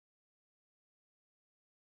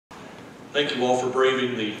Thank you all for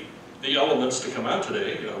braving the elements to come out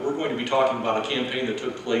today. We're going to be talking about a campaign that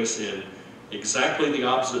took place in exactly the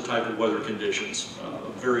opposite type of weather conditions. A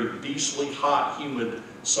very beastly, hot, humid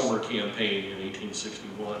summer campaign in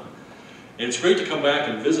 1861. And it's great to come back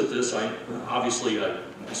and visit this. I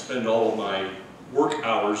spend all of my work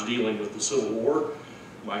hours dealing with the Civil War.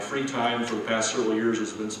 My free time for the past several years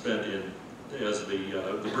has been spent in, as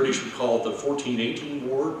the British would call it, the 1418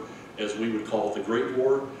 War, as we would call it, the Great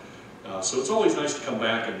War. So it's always nice to come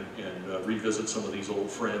back and revisit some of these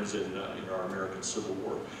old friends in our American Civil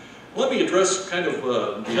War. Let me address kind of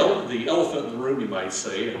the elephant in the room, you might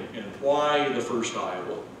say, and why the 1st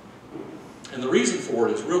Iowa. And the reason for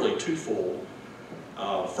it is really twofold.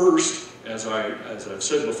 First, as I've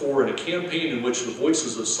said before, in a campaign in which the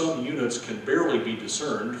voices of some units can barely be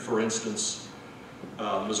discerned, for instance,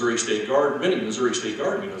 many Missouri State Guard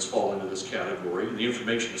units fall into this category. The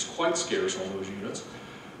information is quite scarce on those units.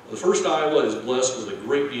 The 1st Iowa is blessed with a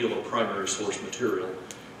great deal of primary source material.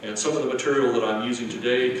 And some of the material that I'm using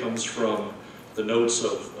today comes from the notes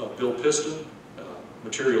of Bill Piston,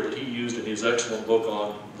 material that he used in his excellent book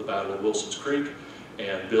on the Battle of Wilson's Creek.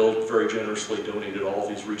 And Bill very generously donated all of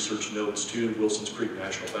these research notes to Wilson's Creek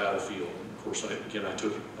National Battlefield. And of course, I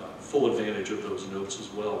took full advantage of those notes as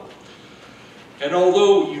well. And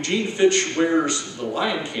although Eugene Fitch Ware's The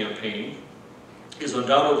Lion Campaign is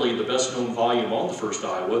undoubtedly the best known volume on the 1st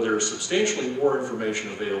Iowa, there is substantially more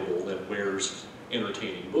information available than Ware's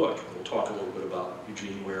entertaining book. We'll talk a little bit about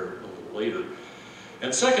Eugene Ware a little later.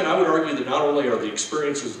 And second, I would argue that not only are the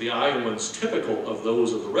experiences of the Iowans typical of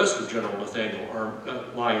those of the rest of General Nathaniel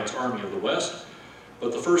Lyon's Army of the West,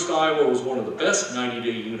 but the 1st Iowa was one of the best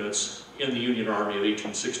 90-day units in the Union Army of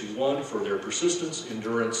 1861 for their persistence,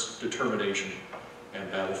 endurance, determination,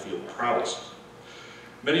 and battlefield prowess.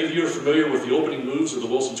 Many of you are familiar with the opening moves of the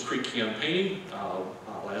Wilson's Creek campaign. I'll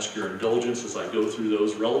ask your indulgence as I go through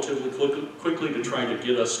those relatively quickly to try to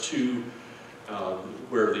get us to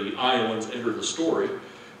where the Iowans enter the story.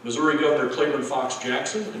 Missouri Governor Claiborne Fox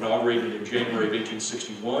Jackson, inaugurated in January of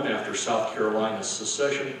 1861 after South Carolina's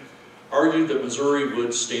secession, argued that Missouri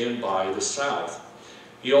would stand by the South.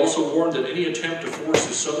 He also warned that any attempt to force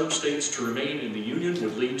the southern states to remain in the Union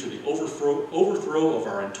would lead to the overthrow of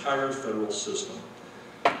our entire federal system.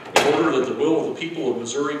 In order that the will of the people of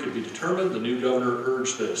Missouri could be determined, the new governor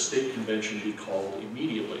urged that a state convention be called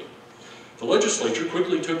immediately. The legislature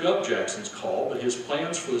quickly took up Jackson's call, but his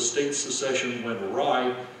plans for the state's secession went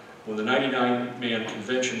awry when the 99-man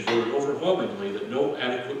convention voted overwhelmingly that no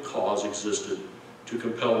adequate cause existed to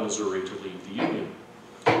compel Missouri to leave the Union.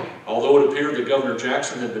 Although it appeared that Governor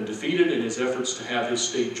Jackson had been defeated in his efforts to have his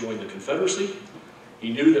state join the Confederacy,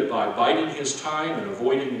 he knew that by biding his time and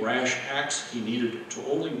avoiding rash acts, he needed to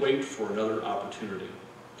only wait for another opportunity.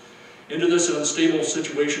 Into this unstable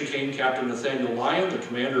situation came Captain Nathaniel Lyon, the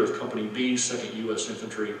commander of Company B, 2nd U.S.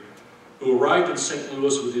 Infantry, who arrived in St.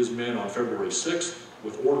 Louis with his men on February 6th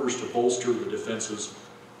with orders to bolster the defenses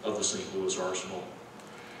of the St. Louis arsenal.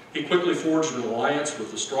 He quickly forged an alliance with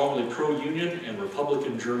the strongly pro-Union and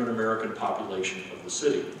Republican German-American population of the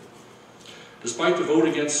city. Despite the vote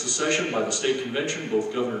against secession by the state convention,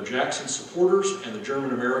 both Governor Jackson's supporters and the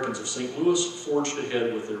German-Americans of St. Louis forged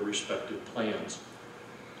ahead with their respective plans.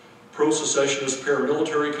 Pro-secessionist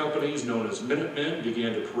paramilitary companies known as Minutemen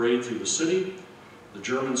began to parade through the city. The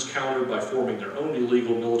Germans countered by forming their own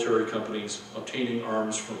illegal military companies, obtaining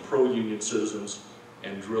arms from pro-Union citizens,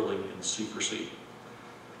 and drilling in secrecy.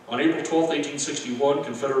 On April 12, 1861,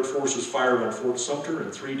 Confederate forces fired on Fort Sumter,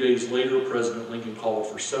 and 3 days later, President Lincoln called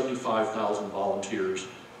for 75,000 volunteers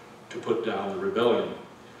to put down the rebellion.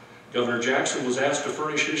 Governor Jackson was asked to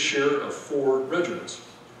furnish his share of 4 regiments.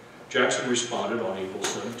 Jackson responded on April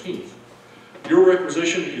 17th. "Your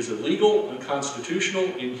requisition is illegal, unconstitutional,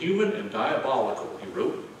 inhuman, and diabolical," he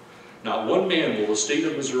wrote. "Not one man will the state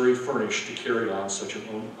of Missouri furnish to carry on such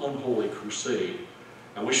an unholy crusade."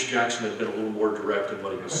 I wish Jackson had been a little more direct in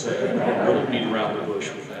what he was saying. Really beat around the bush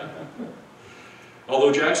with that.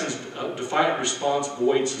 Although Jackson's defiant response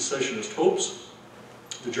buoyed secessionist hopes,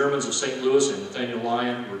 the Germans of St. Louis and Nathaniel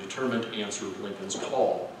Lyon were determined to answer Lincoln's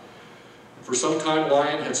call. For some time,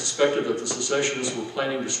 Lyon had suspected that the secessionists were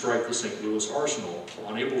planning to strike the St. Louis arsenal.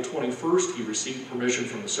 On April 21st, he received permission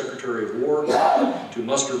from the Secretary of War to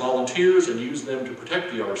muster volunteers and use them to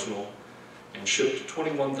protect the arsenal, and shipped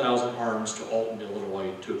 21,000 arms to Alton,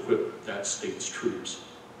 Illinois to equip that state's troops.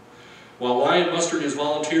 While Lyon mustered his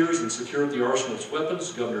volunteers and secured the arsenal's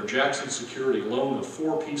weapons, Governor Jackson secured a loan of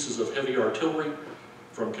 4 pieces of heavy artillery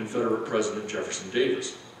from Confederate President Jefferson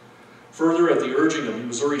Davis. Further, at the urging of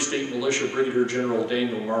Missouri State Militia Brigadier General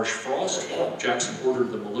Daniel Marsh Frost, Jackson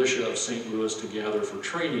ordered the militia of St. Louis to gather for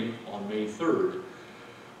training on May 3rd.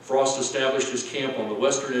 Frost established his camp on the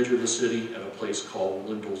western edge of the city at a place called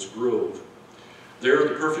Lindell's Grove. There,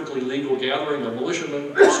 the perfectly legal gathering of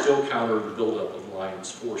militiamen still countered the buildup of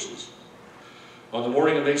Lyon's forces. On the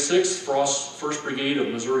morning of May 6th, Frost's 1st Brigade of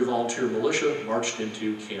Missouri Volunteer Militia marched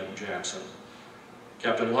into Camp Jackson.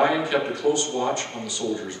 Captain Lyon kept a close watch on the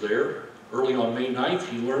soldiers there. Early on May 9th,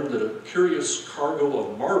 he learned that a curious cargo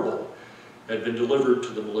of marble had been delivered to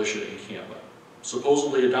the militia encampment.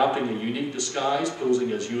 Supposedly adopting a unique disguise,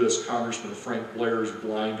 posing as U.S. Congressman Frank Blair's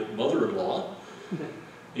blind mother-in-law,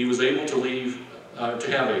 he was able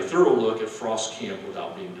to have a thorough look at Frost's camp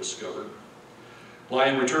without being discovered.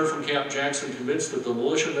 Lyon returned from Camp Jackson convinced that the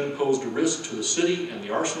militiamen posed a risk to the city and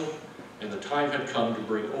the arsenal, and the time had come to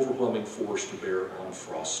bring overwhelming force to bear on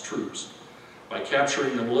Frost's troops. By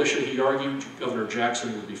capturing the militia, he argued, Governor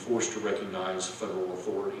Jackson would be forced to recognize federal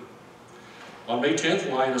authority. On May 10th,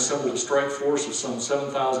 Lyon assembled a strike force of some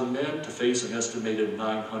 7,000 men to face an estimated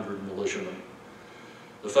 900 militiamen.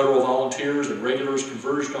 The federal volunteers and regulars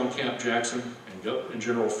converged on Camp Jackson, and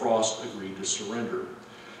General Frost agreed to surrender.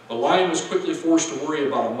 But Lyon was quickly forced to worry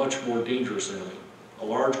about a much more dangerous enemy. A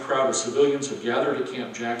large crowd of civilians had gathered at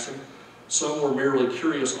Camp Jackson. Some were merely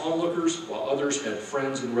curious onlookers, while others had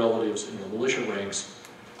friends and relatives in the militia ranks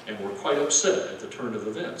and were quite upset at the turn of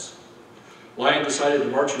events. Lyon decided to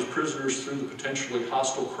march his prisoners through the potentially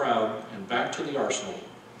hostile crowd and back to the arsenal,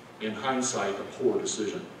 in hindsight a poor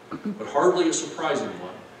decision, but hardly a surprising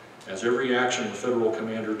one, as every action the federal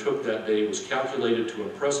commander took that day was calculated to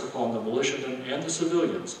impress upon the militiamen and the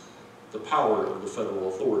civilians the power of the federal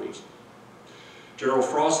authorities. General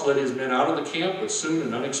Frost led his men out of the camp, but soon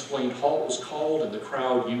an unexplained halt was called and the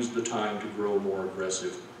crowd used the time to grow more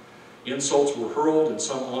aggressive. Insults were hurled and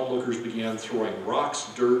some onlookers began throwing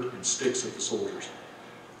rocks, dirt, and sticks at the soldiers.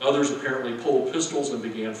 Others apparently pulled pistols and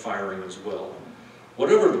began firing as well.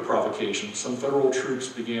 Whatever the provocation, some federal troops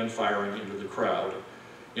began firing into the crowd.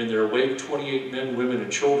 In their wake, 28 men, women,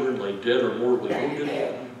 and children lay dead or mortally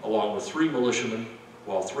wounded, along with 3 militiamen,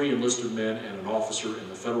 while 3 enlisted men and an officer in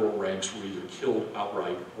the federal ranks were either killed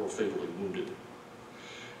outright or fatally wounded.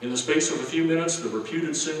 In the space of a few minutes, the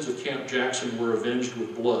reputed sins of Camp Jackson were avenged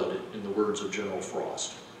with blood, in the words of General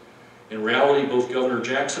Frost. In reality, both Governor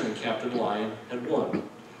Jackson and Captain Lyon had won.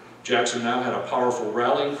 Jackson now had a powerful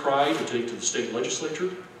rallying cry to take to the state legislature,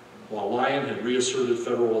 while Lyon had reasserted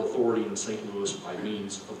federal authority in St. Louis by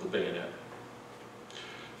means of the bayonet.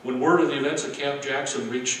 When word of the events at Camp Jackson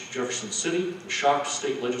reached Jefferson City, the shocked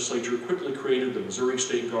state legislature quickly created the Missouri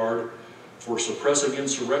State Guard for suppressing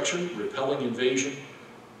insurrection, repelling invasion,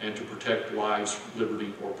 and to protect lives,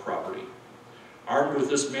 liberty, or property. Armed with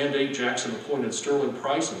this mandate, Jackson appointed Sterling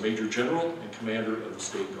Price a Major General and Commander of the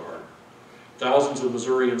State Guard. Thousands of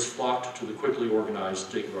Missourians flocked to the quickly organized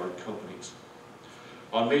State Guard companies.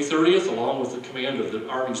 On May 30th, along with the command of the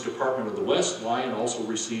Army's Department of the West, Lyon also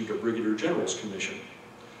received a Brigadier General's commission.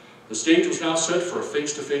 The stage was now set for a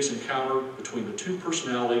face-to-face encounter between the 2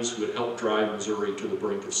 personalities who had helped drive Missouri to the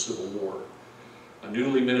brink of civil war, a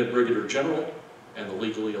newly minted Brigadier General and the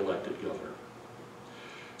legally elected governor.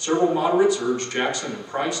 Several moderates urged Jackson and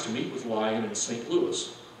Price to meet with Lyon in St.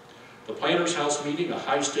 Louis. The Planners House meeting, a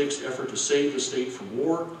high-stakes effort to save the state from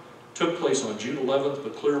war, took place on June 11th,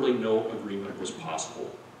 but clearly no agreement was possible.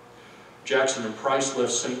 Jackson and Price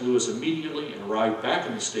left St. Louis immediately and arrived back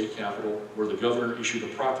in the state capital, where the governor issued a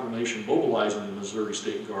proclamation mobilizing the Missouri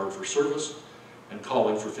State Guard for service and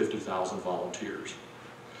calling for 50,000 volunteers.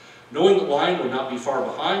 Knowing that Lyon would not be far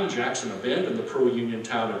behind, Jackson abandoned the pro-Union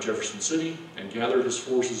town of Jefferson City and gathered his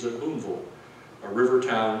forces at Boonville, a river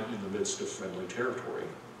town in the midst of friendly territory.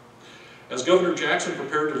 As Governor Jackson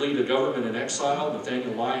prepared to lead a government in exile,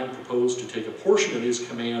 Nathaniel Lyon proposed to take a portion of his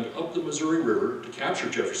command up the Missouri River to capture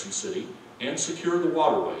Jefferson City and secure the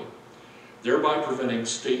waterway, thereby preventing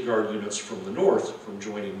State Guard units from the north from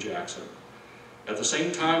joining Jackson. At the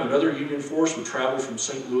same time, another Union force would travel from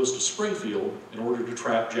St. Louis to Springfield in order to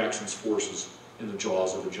trap Jackson's forces in the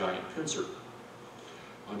jaws of a giant pincer.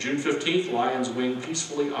 On June 15th, Lyon's wing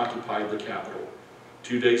peacefully occupied the capital.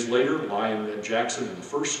 2 days later, Lyon met Jackson in the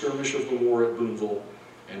first skirmish of the war at Boonville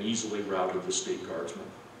and easily routed the State Guardsmen.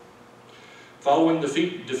 Following the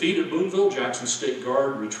defeat at Boonville, Jackson's State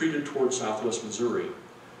Guard retreated toward southwest Missouri.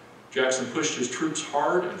 Jackson pushed his troops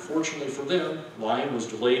hard, and fortunately for them, Lyon was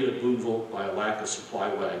delayed at Boonville by a lack of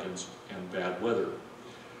supply wagons and bad weather.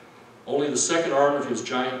 Only the second arm of his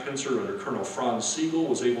giant pincer under Colonel Franz Sigel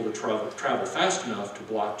was able to travel fast enough to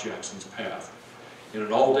block Jackson's path. In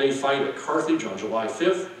an all-day fight at Carthage on July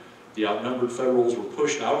 5th, The outnumbered Federals were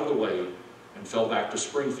pushed out of the way and fell back to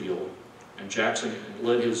Springfield, and Jackson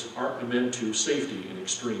led his men to safety in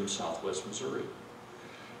extreme southwest Missouri.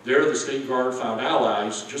 There, the State Guard found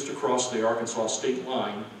allies just across the Arkansas state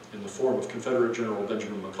line in the form of Confederate General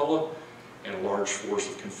Benjamin McCulloch and a large force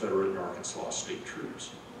of Confederate and Arkansas state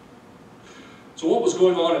troops. So what was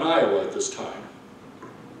going on in Iowa at this time?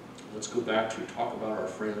 Let's go back to talk about our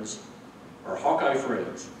friends, our Hawkeye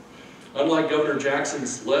friends. Unlike Governor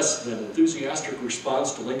Jackson's less than enthusiastic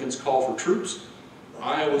response to Lincoln's call for troops,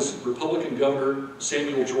 Iowa's Republican Governor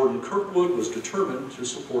Samuel Jordan Kirkwood was determined to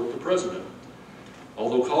support the president.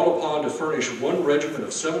 Although called upon to furnish one regiment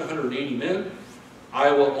of 780 men,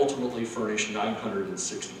 Iowa ultimately furnished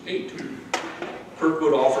 968.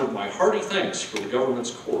 Kirkwood offered my hearty thanks for the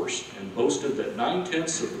government's course and boasted that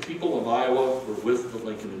 9/10 of the people of Iowa were with the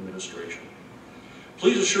Lincoln administration.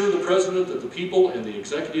 Please assure the President that the people and the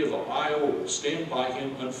executive of Iowa will stand by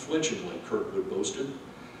him unflinchingly, Kirkwood boasted.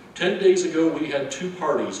 10 days ago we had 2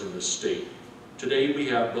 parties in this state. Today we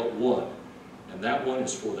have but one, and that one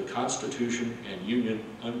is for the Constitution and Union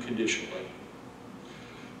unconditionally.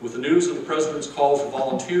 With the news of the President's call for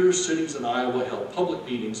volunteers, cities in Iowa held public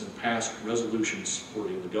meetings and passed resolutions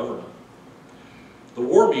supporting the government. The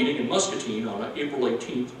war meeting in Muscatine on April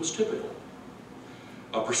 18th was typical.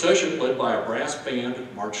 A procession led by a brass band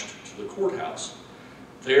marched to the courthouse.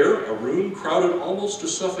 There, a room crowded almost to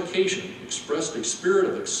suffocation expressed a spirit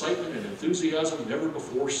of excitement and enthusiasm never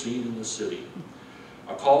before seen in the city.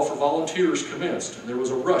 A call for volunteers commenced, and there was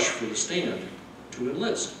a rush for the stand to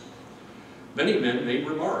enlist. Many men made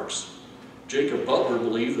remarks. Jacob Butler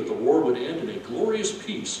believed that the war would end in a glorious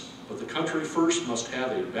peace, but the country first must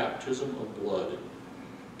have a baptism of blood.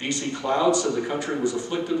 D.C. Cloud said the country was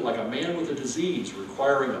afflicted like a man with a disease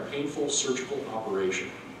requiring a painful surgical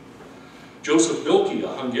operation. Joseph Bilke, a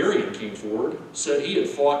Hungarian, came forward, said he had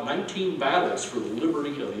fought 19 battles for the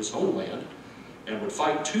liberty of his homeland and would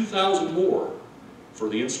fight 2,000 more for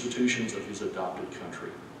the institutions of his adopted country.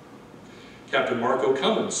 Captain Marco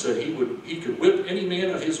Cummins said he could whip any man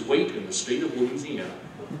of his weight in the state of Louisiana,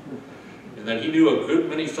 and that he knew a good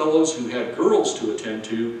many fellows who had girls to attend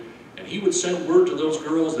to, and he would send word to those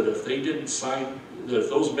girls that if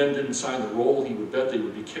those men didn't sign the roll, he would bet they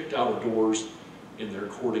would be kicked out of doors in their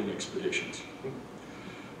courting expeditions.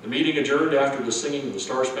 The meeting adjourned after the singing of the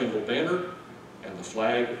Star-Spangled Banner and the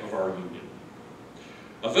flag of our Union.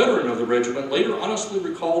 A veteran of the regiment later honestly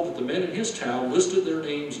recalled that the men in his town listed their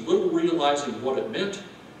names little realizing what it meant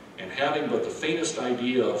and having but the faintest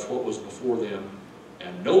idea of what was before them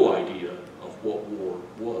and no idea of what war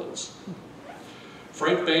was.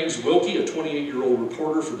 Frank Bangs Wilkie, a 28-year-old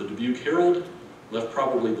reporter for the Dubuque Herald, left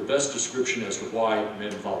probably the best description as to why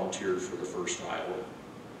men volunteered for the 1st Iowa.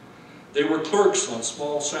 They were clerks on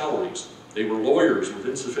small salaries. They were lawyers with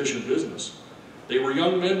insufficient business. They were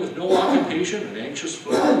young men with no occupation and anxious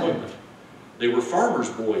for employment. They were farmers'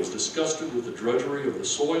 boys disgusted with the drudgery of the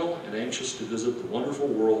soil and anxious to visit the wonderful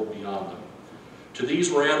world beyond them. To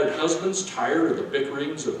these were added husbands tired of the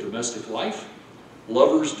bickerings of domestic life,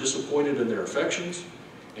 lovers disappointed in their affections,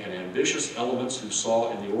 and ambitious elements who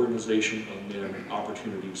saw in the organization of men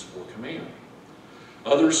opportunities for command.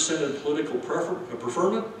 Others scented political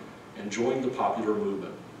preferment and joined the popular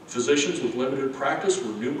movement. Physicians with limited practice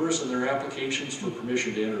were numerous in their applications for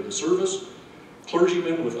permission to enter the service.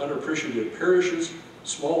 Clergymen with unappreciated parishes,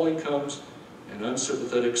 small incomes, and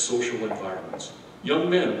unsympathetic social environments. Young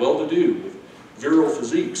men, well-to-do, with virile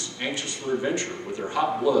physiques, anxious for adventure, with their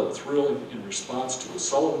hot blood thrilling in response to the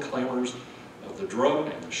sullen clamors of the drum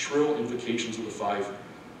and the shrill invocations of the fife,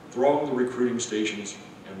 thronged the recruiting stations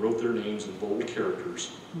and wrote their names in bold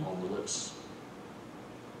characters on the lists.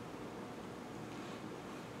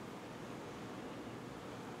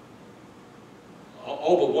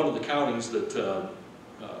 All but one of the counties that,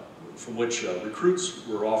 from which recruits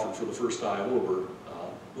were offered for the 1st Iowa were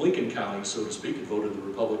Lincoln County, so to speak. It voted the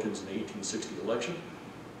Republicans in the 1860 election.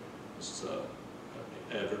 This is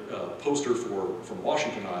a poster from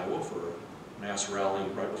Washington, Iowa for a mass rally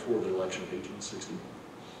right before the election of 1860.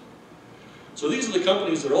 So these are the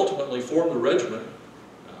companies that ultimately formed the regiment.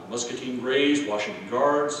 Muscatine Grays, Washington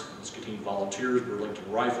Guards, Muscatine Volunteers,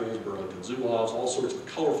 Burlington Rifles, Burlington Zouaves, all sorts of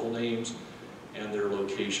colorful names and their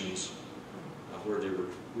locations where they were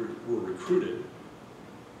recruited.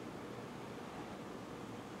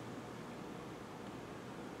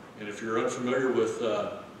 And if you're unfamiliar with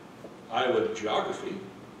Iowa geography,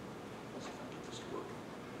 let's see if I can get this to work.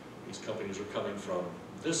 These companies are coming from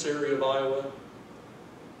this area of Iowa,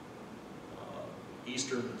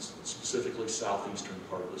 eastern, specifically southeastern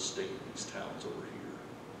part of the state, these towns over here.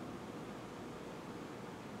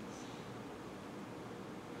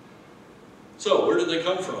 So where did they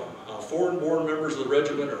come from? Foreign-born members of the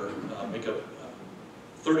regiment make up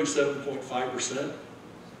 37.5%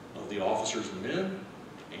 of the officers and men,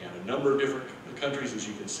 and a number of different countries, as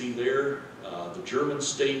you can see there. The German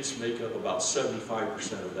states make up about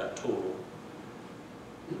 75% of that total,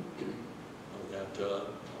 of that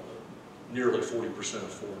nearly 40% of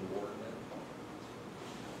foreign-born men.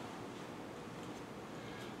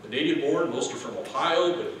 The native-born, most are from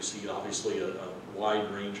Ohio, but you see obviously a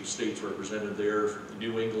wide range of states represented there, from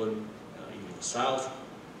New England, even the South,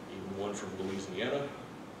 even one from Louisiana.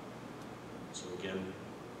 So again,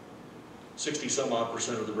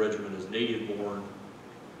 60-some-odd% of the regiment is native-born,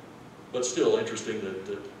 but still interesting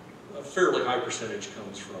that a fairly high percentage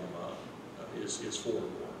comes from, is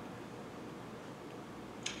foreign-born.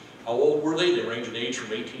 How old were they? They range in age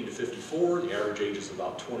from 18 to 54. The average age is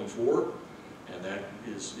about 24. And that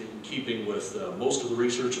is in keeping with most of the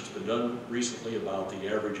research that's been done recently about the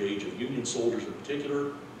average age of Union soldiers in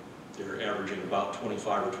particular. They're averaging about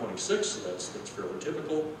 25 or 26, so that's fairly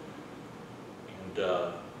typical. And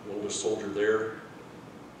the oldest soldier there,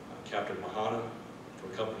 Captain Mahana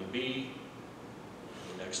from Company B.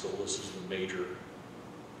 And the next oldest is the Major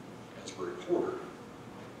Asbury Porter.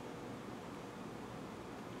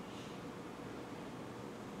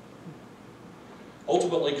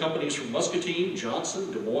 Ultimately, companies from Muscatine,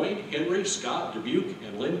 Johnson, Des Moines, Henry, Scott, Dubuque,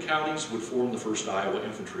 and Lynn counties would form the 1st Iowa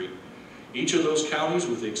Infantry. Each of those counties,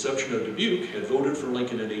 with the exception of Dubuque, had voted for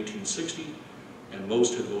Lincoln in 1860, and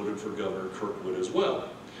most had voted for Governor Kirkwood as well.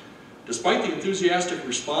 Despite the enthusiastic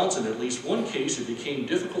response, in at least one case, it became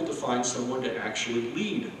difficult to find someone to actually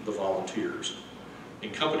lead the volunteers.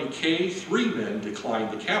 In Company K, 3 men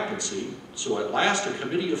declined the captaincy, so at last a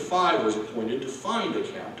committee of 5 was appointed to find a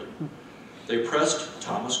captain. They pressed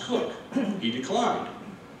Thomas Cook. He declined.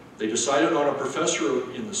 They decided on a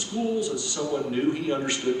professor in the schools as someone knew he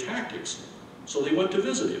understood tactics, so they went to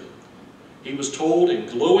visit him. He was told in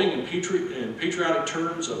glowing and patriotic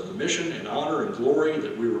terms of the mission and honor and glory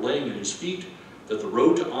that we were laying at his feet, that the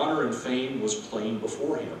road to honor and fame was plain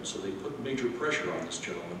before him, so they put major pressure on this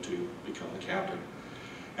gentleman to become the captain.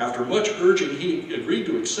 After much urging, he agreed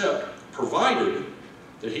to accept, provided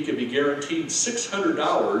that he could be guaranteed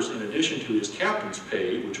 $600 in addition to his captain's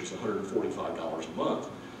pay, which was $145 a month,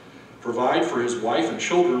 provide for his wife and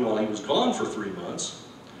children while he was gone for 3 months,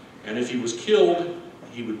 and if he was killed,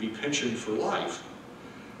 he would be pensioned for life.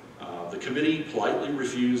 The committee politely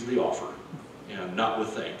refused the offer, and not with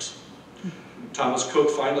thanks. Thomas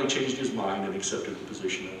Cook finally changed his mind and accepted the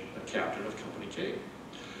position of captain of Company K.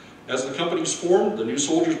 As the companies formed, the new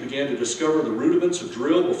soldiers began to discover the rudiments of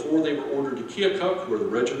drill before they were ordered to Keokuk, where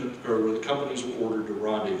the companies were ordered to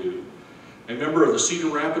rendezvous. A member of the Cedar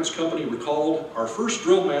Rapids Company recalled, "Our first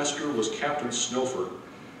drill master was Captain Snowford.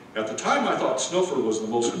 At the time I thought Snowford was the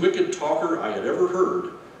most wicked talker I had ever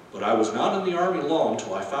heard, but I was not in the Army long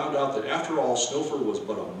till I found out that after all Snowford was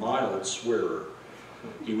but a mild swearer.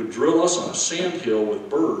 He would drill us on a sand hill with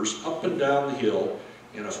burrs up and down the hill,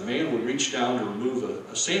 and if a man would reach down to remove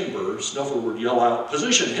a sand burr, Snowford would yell out,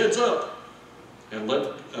 'Position, heads up!' and let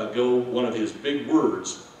go one of his big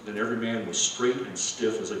words. Then every man was straight and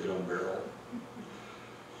stiff as a gun barrel."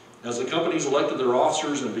 As the companies elected their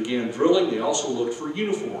officers and began drilling, they also looked for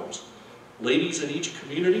uniforms. Ladies in each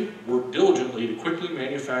community worked diligently to quickly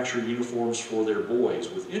manufacture uniforms for their boys,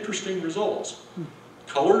 with interesting results.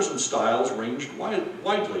 Colors and styles ranged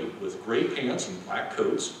widely, with gray pants and black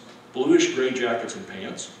coats, bluish-gray jackets and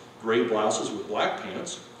pants, gray blouses with black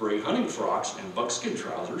pants, gray hunting frocks and buckskin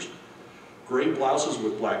trousers, gray blouses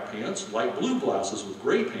with black pants, light blue blouses with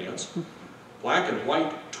gray pants, black and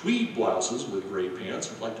white tweed blouses with gray pants,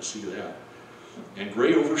 I'd like to see that, and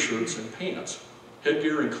gray overshirts and pants.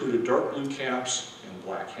 Headgear included dark blue caps and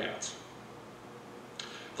black hats.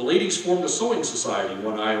 The ladies formed a sewing society,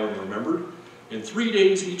 one Iowan remembered. In 3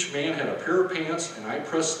 days, each man had a pair of pants, and I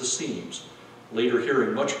pressed the seams, later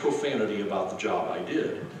hearing much profanity about the job I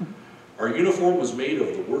did. Our uniform was made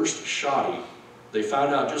of the worst shoddy. They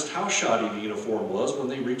found out just how shoddy the uniform was when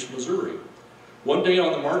they reached Missouri. One day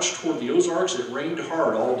on the march toward the Ozarks, it rained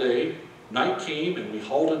hard all day. Night came, and we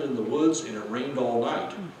halted in the woods, and it rained all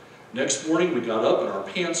night. Next morning, we got up, and our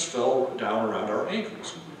pants fell down around our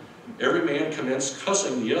ankles. Every man commenced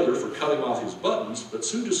cussing the other for cutting off his buttons, but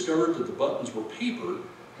soon discovered that the buttons were paper,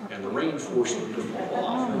 and the rain forced them to fall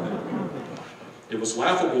off. It was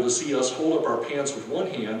laughable to see us hold up our pants with one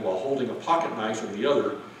hand while holding a pocket knife in the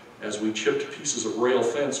other as we chipped pieces of rail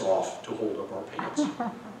fence off to hold up our pants.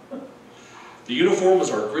 The uniform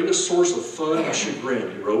was our greatest source of fun and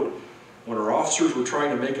chagrin, he wrote. When our officers were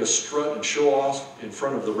trying to make us strut and show off in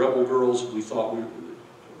front of the rebel girls we thought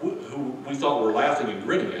were laughing and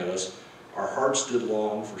grinning at us, our hearts did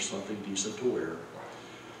long for something decent to wear.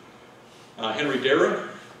 Henry Darrah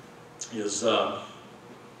is a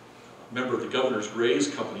member of the Governor's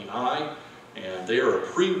Greys, Company I, and they are a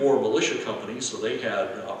pre-war militia company, so they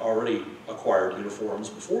had already acquired uniforms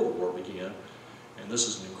before the war began. And this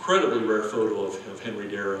is an incredibly rare photo of Henry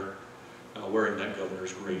Darrah wearing that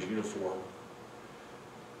Governor's Greys uniform.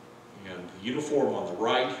 And the uniform on the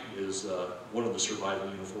right is one of the survival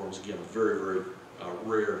uniforms, again, a very, very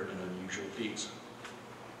rare and unusual piece.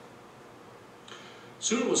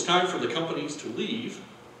 Soon it was time for the companies to leave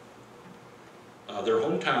their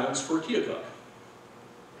hometowns for Keokuk.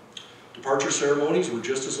 Departure ceremonies were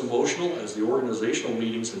just as emotional as the organizational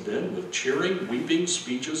meetings had been, with cheering, weeping,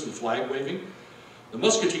 speeches, and flag waving. The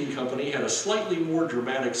Muscatine Company had a slightly more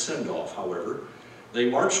dramatic send-off, however. They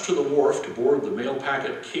marched to the wharf to board the mail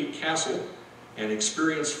packet Cape Castle and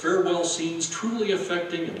experienced farewell scenes truly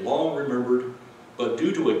affecting and long remembered, but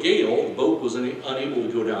due to a gale, the boat was unable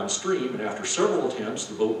to go downstream, and after several attempts,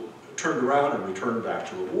 the boat turned around and returned back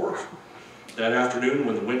to the wharf. That afternoon,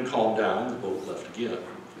 when the wind calmed down, the boat left again.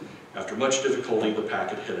 After much difficulty, the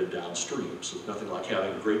packet headed downstream, so nothing like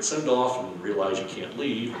having a great send-off and realize you can't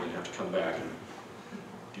leave, and then have to come back and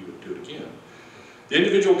do it again. The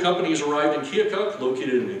individual companies arrived in Keokuk,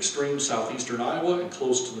 located in extreme southeastern Iowa and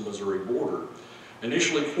close to the Missouri border.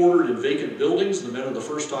 Initially quartered in vacant buildings, the men of the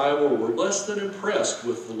 1st Iowa were less than impressed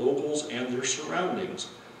with the locals and their surroundings.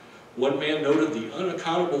 One man noted the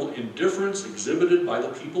unaccountable indifference exhibited by the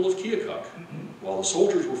people of Keokuk, while the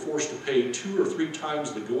soldiers were forced to pay 2 or 3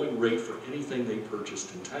 times the going rate for anything they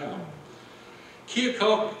purchased in town.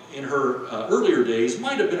 Keokuk, in her earlier days,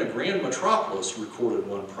 might have been a grand metropolis, recorded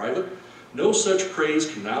one private. No such praise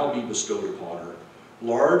can now be bestowed upon her.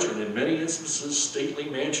 Large and in many instances stately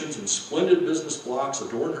mansions and splendid business blocks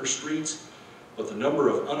adorn her streets, but the number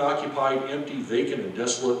of unoccupied, empty, vacant, and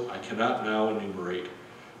desolate I cannot now enumerate.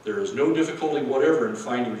 There is no difficulty whatever in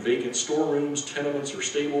finding vacant storerooms, tenements, or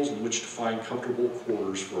stables in which to find comfortable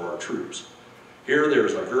quarters for our troops. Here there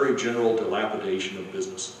is a very general dilapidation of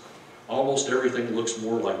business. Almost everything looks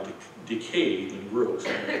more like decay than growth.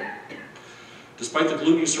 Despite the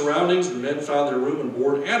gloomy surroundings, the men found their room and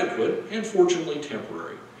board adequate and fortunately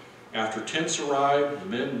temporary. After tents arrived, the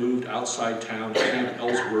men moved outside town to Camp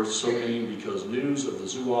Ellsworth, so named because news of the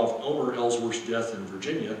Zouave Elmer Ellsworth's death in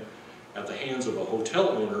Virginia at the hands of a hotel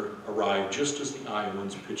owner arrived just as the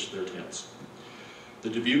Iowans pitched their tents. The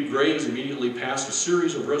Dubuque Greys immediately passed a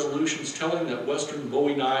series of resolutions telling that Western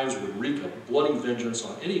Bowie knives would wreak a bloody vengeance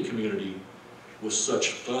on any community with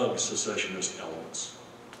such thug secessionist elements.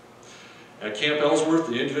 At Camp Ellsworth,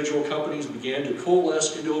 the individual companies began to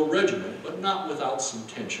coalesce into a regiment, but not without some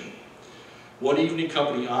tension. One evening,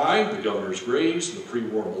 Company I, the Governor's Greys, the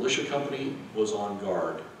pre-war militia company, was on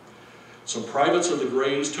guard. Some privates of the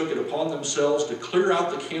Greys took it upon themselves to clear out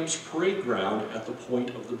the camp's parade ground at the point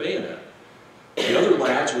of the bayonet. The other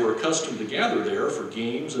lads were accustomed to gather there for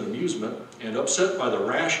games and amusement, and upset by the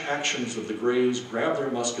rash actions of the Greys, grabbed their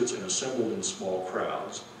muskets and assembled in small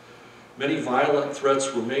crowds. Many violent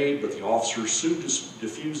threats were made, but the officers soon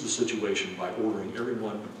diffused the situation by ordering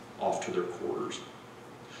everyone off to their quarters.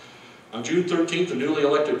 On June 13th, the newly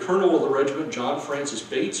elected colonel of the regiment, John Francis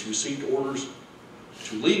Bates, received orders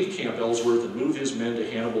to leave Camp Ellsworth and move his men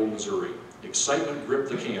to Hannibal, Missouri. Excitement gripped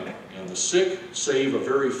the camp, and the sick, save a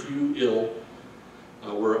very few ill,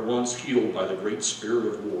 were at once healed by the great spirit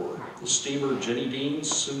of war. The steamer Jenny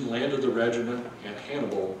Deans soon landed the regiment at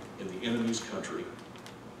Hannibal in the enemy's country.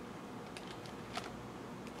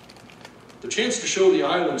 The chance to show the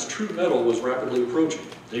Iowans' true mettle was rapidly approaching.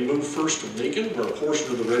 They moved first to Macon, where a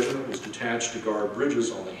portion of the regiment was detached to guard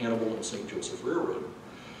bridges on the Hannibal and St. Joseph Railroad.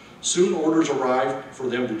 Soon orders arrived for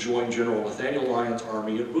them to join General Nathaniel Lyon's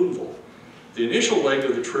army at Boonville. The initial leg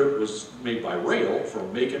of the trip was made by rail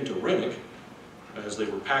from Macon to Rennick, as they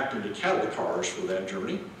were packed into cattle cars for that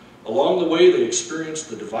journey. Along the way, they experienced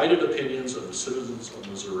the divided opinions of the citizens of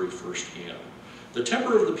Missouri firsthand. The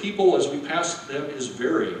temper of the people as we pass them is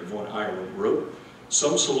varying, one Iowan wrote.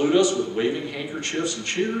 Some salute us with waving handkerchiefs and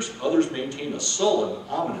cheers, others maintain a sullen,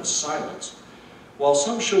 ominous silence, while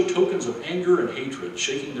some show tokens of anger and hatred,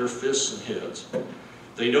 shaking their fists and heads.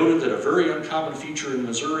 They noted that a very uncommon feature in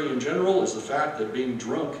Missouri in general is the fact that being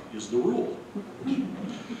drunk is the rule.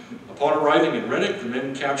 Upon arriving in Rennick, the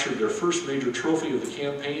men captured their first major trophy of the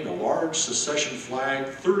campaign, a large secession flag,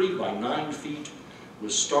 30 by 9 feet,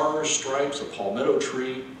 with stars, stripes, a palmetto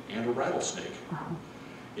tree, and a rattlesnake.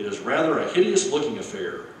 It is rather a hideous-looking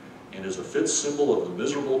affair, and is a fit symbol of the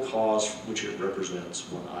miserable cause which it represents,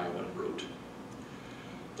 one Iowan wrote.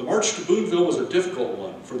 The march to Boonville was a difficult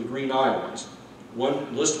one for the Green Iowans. One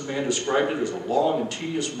enlisted man described it as a long and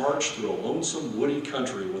tedious march through a lonesome, woody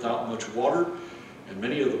country without much water, and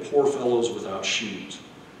many of the poor fellows without shoes.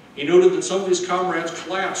 He noted that some of his comrades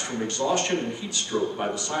collapsed from exhaustion and heat stroke by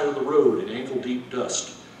the side of the road in ankle-deep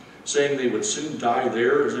dust, saying they would soon die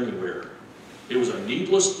there as anywhere. It was a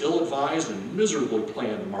needless, ill-advised, and miserably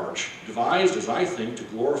planned march, devised, as I think, to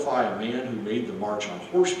glorify a man who made the march on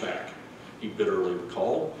horseback, he bitterly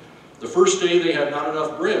recalled. The first day they had not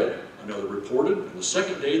enough bread, another reported, and the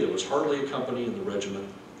second day there was hardly a company in the regiment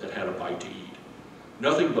that had a bite to eat.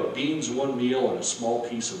 Nothing but beans one meal and a small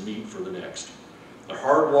piece of meat for the next. The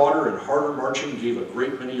hard water and harder marching gave a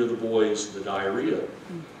great many of the boys the diarrhea.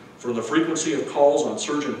 From the frequency of calls on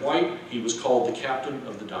Sergeant White, he was called the captain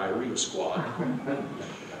of the diarrhea squad.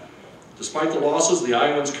 Despite the losses, the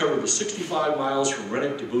Iowans covered the 65 miles from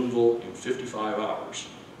Rennick to Boonville in 55 hours.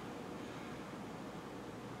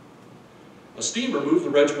 A steamer moved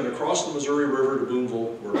the regiment across the Missouri River to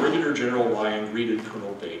Boonville, where Brigadier General Lyon greeted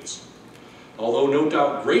Colonel Bates. Although no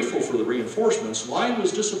doubt grateful for the reinforcements, Lyon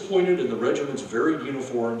was disappointed in the regiment's varied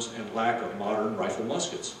uniforms and lack of modern rifle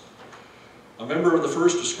muskets. A member of the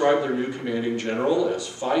 1st described their new commanding general as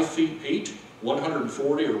 5 feet 8,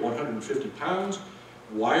 140 or 150 pounds,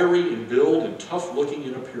 wiry in build and tough-looking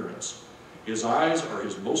in appearance. His eyes are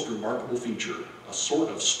his most remarkable feature. A sort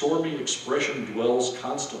of stormy expression dwells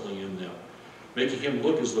constantly in them, making him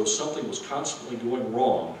look as though something was constantly going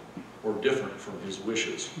wrong or different from his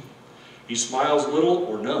wishes. He smiles little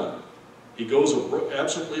or none. He goes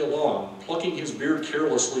absently along, plucking his beard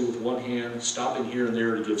carelessly with one hand, stopping here and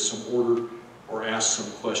there to give some order or ask some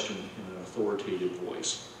question in an authoritative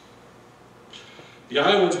voice. The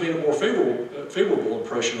Iowans made a more favorable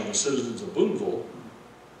impression on the citizens of Boonville,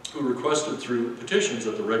 who requested through petitions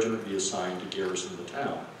that the regiment be assigned to garrison the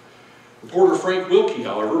town. Reporter Frank Wilkie,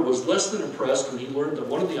 however, was less than impressed when he learned that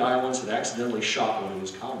one of the Iowans had accidentally shot one of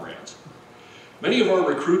his comrades. Many of our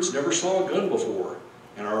recruits never saw a gun before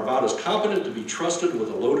and are about as competent to be trusted with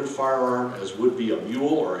a loaded firearm as would be a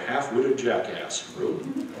mule or a half-witted jackass, he wrote.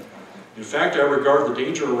 In fact, I regard the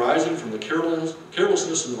danger arising from the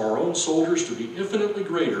carelessness of our own soldiers to be infinitely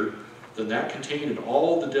greater than that contained in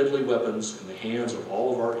all the deadly weapons in the hands of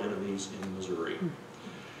all of our enemies in Missouri.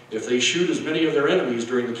 If they shoot as many of their enemies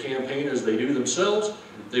during the campaign as they do themselves,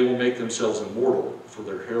 they will make themselves immortal for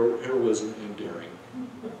their heroism and daring.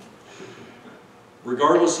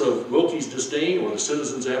 Regardless of Wilkie's disdain or the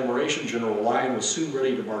citizens' admiration, General Lyon was soon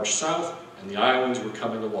ready to march south, and the Iowans were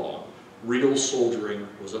coming along. Real soldiering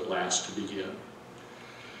was at last to begin.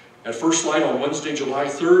 At first light on Wednesday, July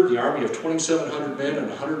 3rd, the army of 2,700 men and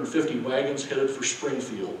 150 wagons headed for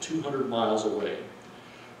Springfield, 200 miles away.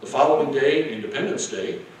 The following day, Independence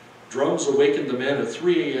Day, drums awakened the men at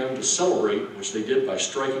 3 a.m. to celebrate, which they did by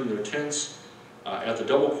striking their tents at the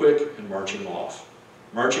double quick and marching off.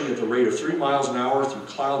 Marching at the rate of 3 miles an hour through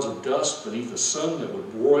clouds of dust beneath a sun that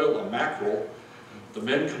would broil a mackerel, the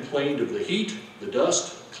men complained of the heat, the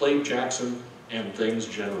dust, Clay Jackson, and things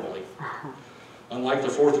generally. Unlike the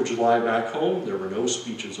 4th of July back home, there were no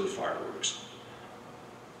speeches or fireworks.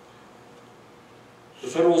 The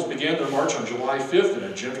Federals began their march on July 5th in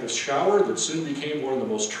a gentle shower that soon became one of the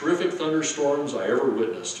most terrific thunderstorms I ever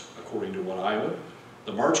witnessed, according to one Iowan.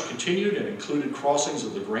 The march continued and included crossings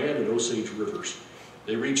of the Grand and Osage rivers.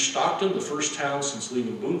 They reached Stockton, the first town since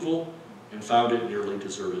leaving Boonville, and found it nearly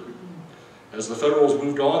deserted. As the Federals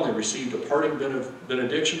moved on, they received a parting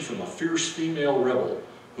benediction from a fierce female rebel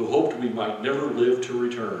who hoped we might never live to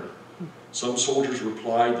return. Some soldiers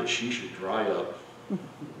replied that she should dry up.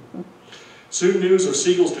 Soon news of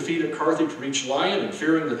Sigel's defeat at Carthage reached Lyon, and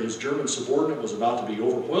fearing that his German subordinate was about to be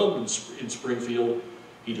overwhelmed in Springfield,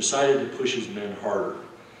 he decided to push his men harder.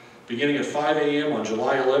 Beginning at 5 a.m. on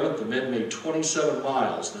July 11th, the men made 27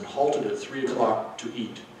 miles, then halted at 3 o'clock to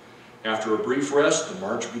eat. After a brief rest, the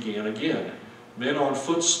march began again. Men on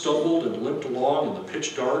foot stumbled and limped along in the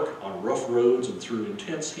pitch dark, on rough roads and through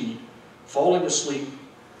intense heat, falling asleep,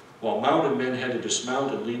 while mounted men had to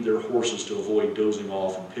dismount and lead their horses to avoid dozing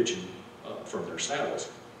off and pitching from their saddles.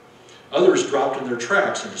 Others dropped in their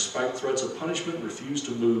tracks and, despite threats of punishment, refused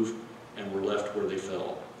to move and were left where they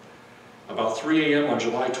fell. About 3 a.m. on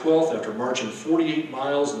July 12th, after marching 48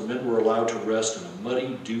 miles, the men were allowed to rest in a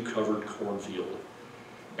muddy, dew-covered cornfield.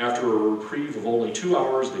 After a reprieve of only 2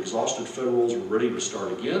 hours, the exhausted Federals were ready to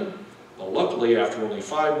start again, but luckily, after only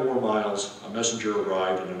 5 more miles, a messenger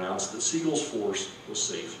arrived and announced that Sigel's force was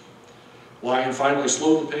safe. Lyon finally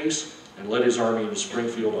slowed the pace and led his army into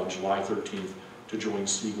Springfield on July 13th to join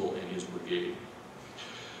Sigel and his brigade.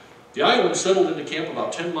 The Iowans settled into camp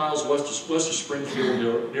about 10 miles west of Springfield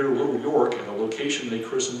near Little York at a location they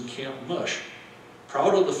christened Camp Mush.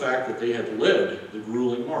 proud of the fact that they had led the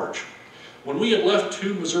grueling march. When we had left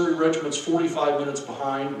 2 Missouri regiments 45 minutes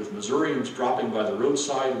behind, with Missourians dropping by the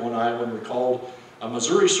roadside, one Iowan recalled, a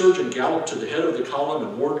Missouri surgeon galloped to the head of the column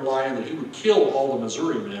and warned Lyon that he would kill all the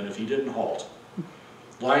Missouri men if he didn't halt.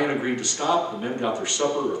 Lyon agreed to stop. The men got their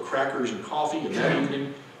supper of crackers and coffee, and that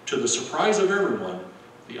evening, to the surprise of everyone,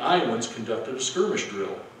 the Iowans conducted a skirmish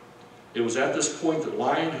drill. It was at this point that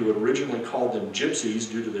Lyon, who had originally called them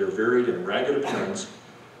gypsies due to their varied and ragged appearance,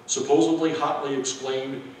 supposedly hotly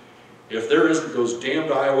exclaimed, "If there isn't those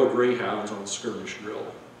damned Iowa Greyhounds on skirmish drill."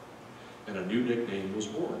 And a new nickname was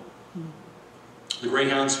born. The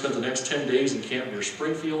Greyhounds spent the next 10 days in camp near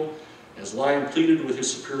Springfield as Lyon pleaded with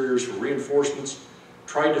his superiors for reinforcements,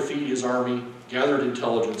 tried to feed his army, gathered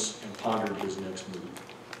intelligence, and pondered his next move.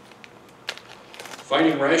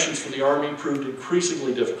 Fighting rations for the army proved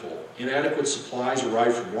increasingly difficult. Inadequate supplies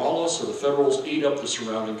arrived from Rolla, so the Federals ate up the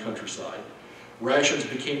surrounding countryside. Rations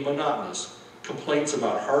became monotonous. Complaints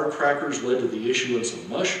about hard crackers led to the issuance of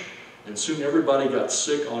mush, and soon everybody got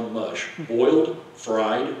sick on mush: boiled,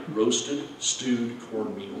 fried, roasted, stewed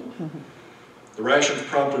cornmeal. The rations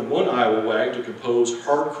prompted one Iowa wag to compose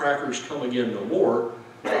 "Hard Crackers Come Again No More,"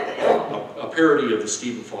 a parody of the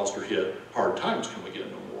Stephen Foster hit "Hard Times Come Again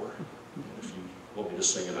No More." And if you want me to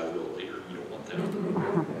sing it, I will later. You don't want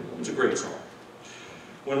that. It's a great song.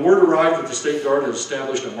 When word arrived that the State Guard had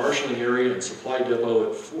established a marshalling area and supply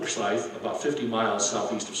depot at Forsyth, about 50 miles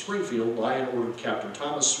southeast of Springfield, Lyon ordered Captain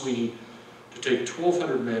Thomas Sweeney to take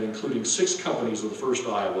 1,200 men, including 6 companies of the 1st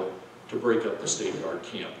Iowa, to break up the State Guard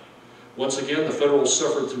camp. Once again, the Federals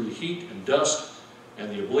suffered through the heat and dust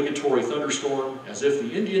and the obligatory thunderstorm, as if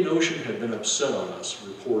the Indian Ocean had been upset on us,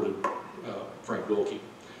 reported Frank Wilkie.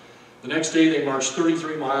 The next day, they marched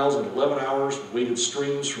 33 miles in 11 hours, waded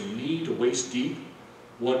streams from knee to waist deep.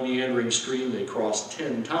 One meandering stream they crossed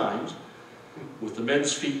 10 times, with the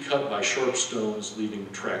men's feet cut by sharp stones, leaving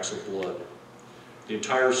tracks of blood. The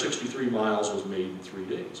entire 63 miles was made in 3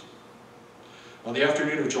 days. On the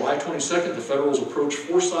afternoon of July 22nd, the Federals approached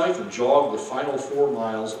Forsyth and jogged the final 4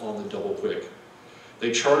 miles on the double quick.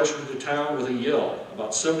 They charged into town with a yell.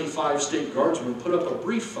 About 75 State Guardsmen put up a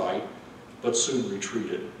brief fight, but soon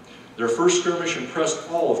retreated. Their first skirmish impressed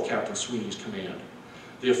all of Captain Sweeney's command.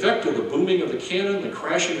 The effect of the booming of the cannon, the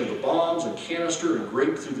crashing of the bombs and canister and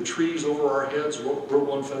grape through the trees over our heads, wrote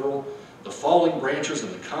one Federal, the falling branches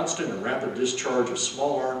and the constant and rapid discharge of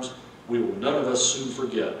small arms, we will none of us soon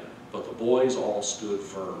forget, but the boys all stood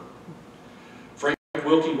firm. Frank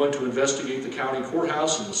Wilkie went to investigate the county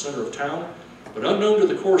courthouse in the center of town, but unknown to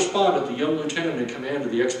the correspondent, the young lieutenant in command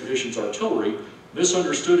of the expedition's artillery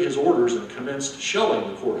misunderstood his orders and commenced shelling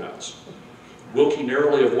the courthouse. Wilkie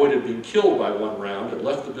narrowly avoided being killed by one round and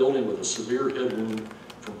left the building with a severe head wound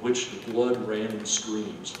from which the blood ran in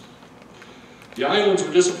streams. The Iowans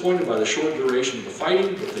were disappointed by the short duration of the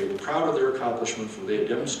fighting, but they were proud of their accomplishment, for they had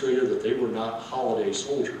demonstrated that they were not holiday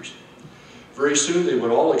soldiers. Very soon they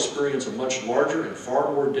would all experience a much larger and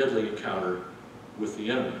far more deadly encounter with the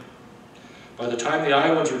enemy. By the time the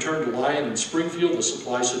Iowans returned to Lyon and Springfield, the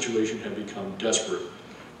supply situation had become desperate.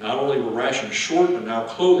 Not only were rations short, but now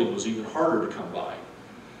clothing was even harder to come by.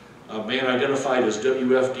 A man identified as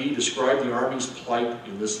WFD described the Army's plight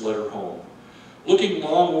in this letter home. Looking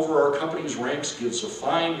long over our company's ranks gives a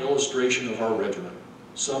fine illustration of our regiment.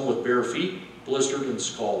 Some with bare feet, blistered and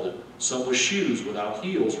scalded. Some with shoes without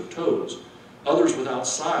heels or toes. Others without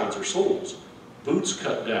sides or soles. Boots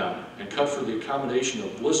cut down and cut for the accommodation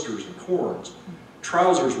of blisters and corns.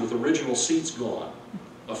 Trousers with original seats gone.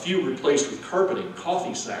 A few replaced with carpeting,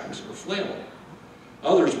 coffee sacks, or flannel.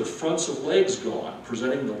 Others with fronts of legs gone,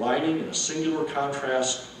 presenting the lining in a singular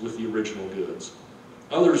contrast with the original goods.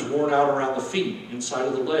 Others worn out around the feet, inside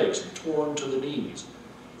of the legs, and torn to the knees.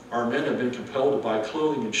 Our men have been compelled to buy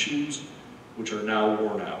clothing and shoes, which are now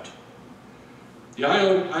worn out. The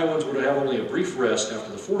Iowans were to have only a brief rest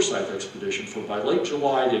after the Forsyth expedition, for by late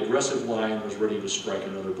July, the aggressive Lyon was ready to strike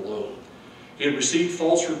another blow. He had received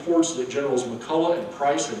false reports that Generals McCulloch and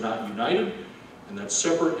Price had not united, and that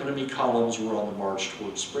separate enemy columns were on the march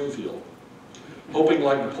toward Springfield. Hoping,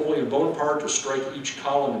 like Napoleon Bonaparte, to strike each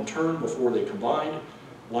column in turn before they combined,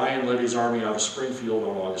 Lyon led his army out of Springfield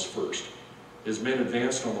on August 1st. His men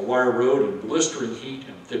advanced on the wire road in blistering heat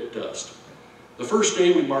and thick dust. The first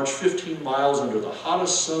day we marched 15 miles under the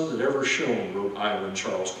hottest sun that ever shone, wrote Iowan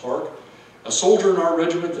Charles Clark. A soldier in our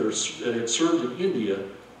regiment that had served in India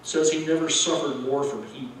says he never suffered more from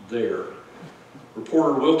heat there.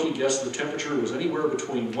 Reporter Wilkie guessed the temperature was anywhere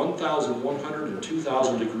between 1,100 and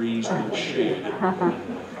 2,000 degrees in the shade.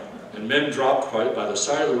 And men dropped by the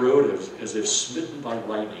side of the road as if smitten by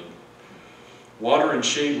lightning. Water and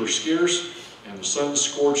shade were scarce, and the sun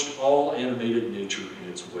scorched all animated nature in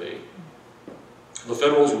its way. The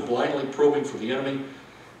Federals were blindly probing for the enemy.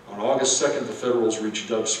 On August 2nd, the Federals reached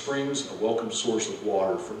Dug Springs, a welcome source of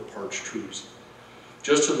water for the parched troops.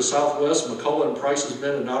 Just to the southwest, McCulloch and Price's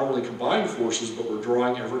men had not only combined forces, but were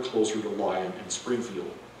drawing ever closer to Lyon and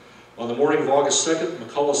Springfield. On the morning of August 2nd,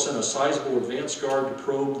 McCulloch sent a sizable advance guard to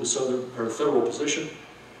probe the Federal position,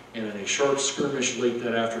 and in a sharp skirmish late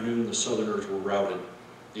that afternoon, the Southerners were routed.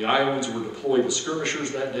 The Iowans were deployed as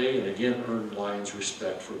skirmishers that day and again earned Lyon's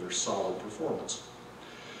respect for their solid performance.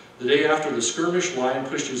 The day after the skirmish, Lyon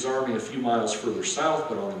pushed his army a few miles further south,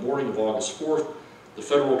 but on the morning of August 4th, the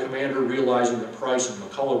Federal commander, realizing that Price and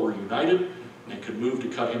McCulloch were united and could move to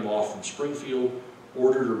cut him off from Springfield,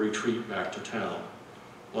 ordered a retreat back to town.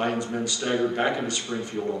 Lyon's men staggered back into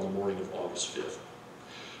Springfield on the morning of August 5th.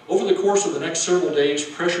 Over the course of the next several days,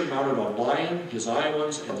 pressure mounted on Lyon, his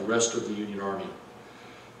Iowans, and the rest of the Union Army.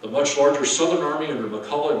 The much larger Southern Army under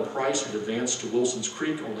McCulloch and Price had advanced to Wilson's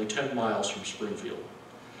Creek, only 10 miles from Springfield.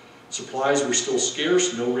 Supplies were still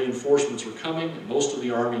scarce, no reinforcements were coming, and most of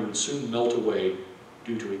the army would soon melt away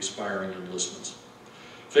due to expiring enlistments.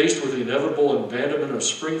 Faced with the inevitable abandonment of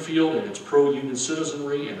Springfield and its pro-Union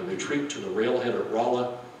citizenry and a retreat to the railhead at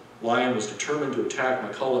Rolla, Lyon was determined to attack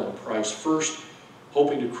McCulloch and Price first,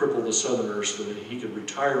 hoping to cripple the Southerners so that he could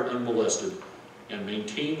retire unmolested and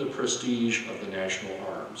maintain the prestige of the national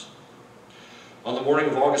arms. On the morning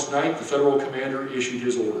of August 9th, the Federal commander issued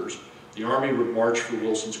his orders. The army would march for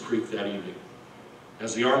Wilson's Creek that evening.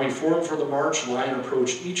 As the army formed for the march, Lyon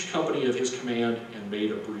approached each company of his command and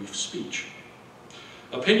made a brief speech.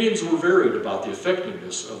 Opinions were varied about the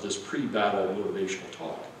effectiveness of this pre-battle motivational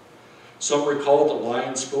talk. Some recalled that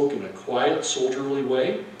Lyon spoke in a quiet, soldierly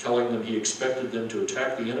way, telling them he expected them to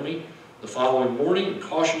attack the enemy the following morning and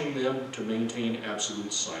cautioning them to maintain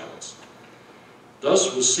absolute silence.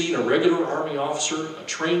 Thus was seen a regular army officer, a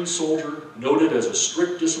trained soldier, noted as a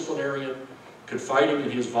strict disciplinarian, confiding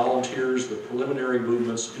in his volunteers the preliminary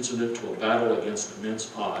movements incident to a battle against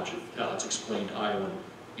immense odds, explained Iowan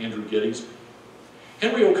Andrew Geddes.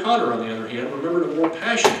 Henry O'Connor, on the other hand, remembered a more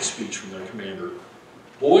passionate speech from their commander.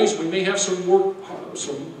 "Boys, we may have some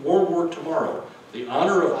warm work tomorrow. The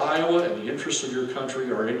honor of Iowa and the interests of your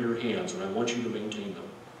country are in your hands, and I want you to maintain them."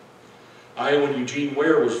 Iowan Eugene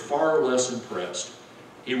Ware was far less impressed.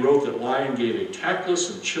 He wrote that Lyon gave a tactless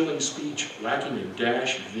and chilling speech, lacking in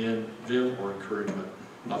dash, vim, or encouragement,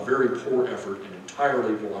 a very poor effort and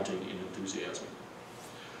entirely wanting in enthusiasm.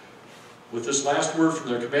 With this last word from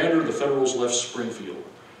their commander, the Federals left Springfield.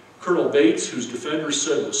 Colonel Bates, whose defenders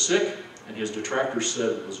said was sick, and his detractors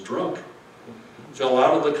said was drunk, fell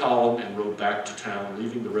out of the column and rode back to town,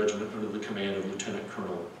 leaving the regiment under the command of Lieutenant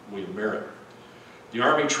Colonel William Merritt. The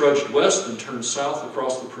army trudged west and turned south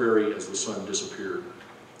across the prairie as the sun disappeared.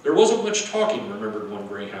 There wasn't much talking, remembered one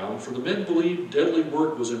Greyhound, for the men believed deadly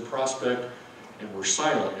work was in prospect and were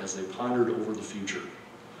silent as they pondered over the future.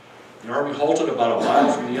 The army halted about a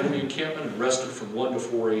mile from the enemy encampment and rested from 1 to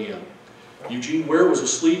 4 a.m. Eugene Ware was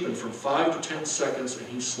asleep, and from 5 to 10 seconds, and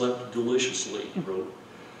he slept deliciously, he wrote.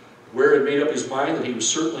 Ware had made up his mind that he was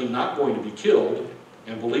certainly not going to be killed,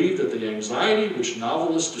 and believed that the anxiety which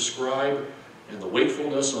novelists describe and the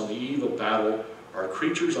wakefulness on the eve of battle are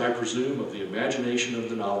creatures, I presume, of the imagination of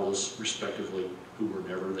the novelists, respectively, who were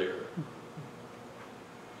never there.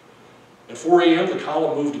 At 4 a.m., the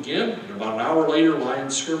column moved again, and about an hour later,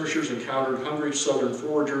 Lyon's skirmishers encountered hungry Southern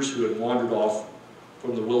foragers who had wandered off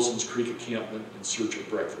from the Wilson's Creek encampment in search of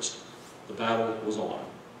breakfast. The battle was on.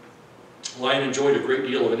 Lyon enjoyed a great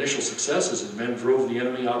deal of initial success as his men drove the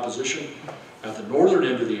enemy opposition at the northern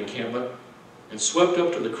end of the encampment and swept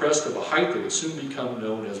up to the crest of a height that would soon become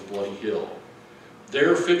known as Bloody Hill.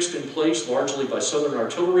 There, fixed in place largely by Southern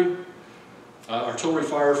artillery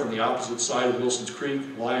fire from the opposite side of Wilson's Creek,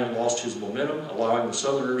 Lyon lost his momentum, allowing the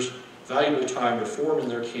Southerners valuable time to form in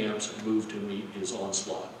their camps and move to meet his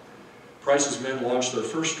onslaught. Price's men launched their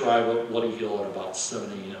first drive up Bloody Hill at about 7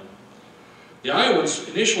 a.m. The Iowans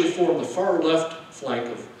initially formed the far left flank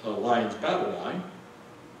of Lyon's battle line,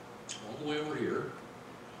 all the way over here,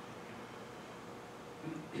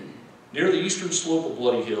 near the eastern slope of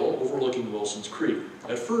Bloody Hill, overlooking Wilson's Creek.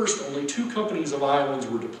 At first, only 2 companies of Iowans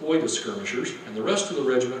were deployed as skirmishers, and the rest of the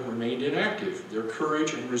regiment remained inactive, their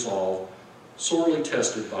courage and resolve sorely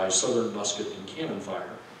tested by Southern musket and cannon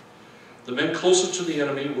fire. The men closest to the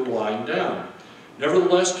enemy were lying down.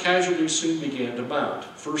 Nevertheless, casualties soon began to mount.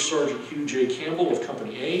 First Sergeant Hugh J. Campbell of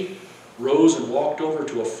Company A rose and walked over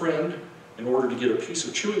to a friend in order to get a piece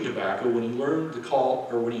of chewing tobacco when he heard the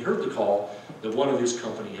call that one of his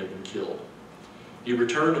company had been killed. He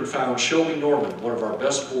returned and found Shelby Norman, one of our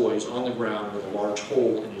best boys, on the ground with a large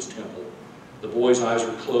hole in his temple. The boy's eyes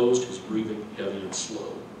were closed, his breathing heavy and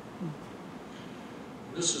slow.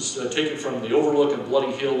 This is taken from the overlook of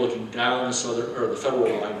Bloody Hill, looking down the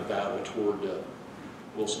federal line of battle toward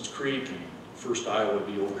Wilson's Creek, and 1st Iowa would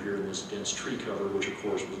be over here in this dense tree cover, which of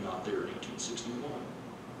course was not there in 1861.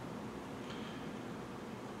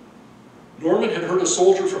 Norman had heard a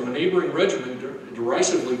soldier from a neighboring regiment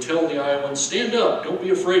derisively tell the Iowans, "Stand up, don't be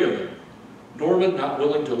afraid of him." Norman, not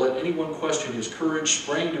willing to let anyone question his courage,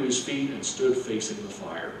 sprang to his feet and stood facing the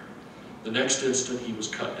fire. The next instant he was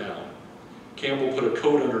cut down. Campbell put a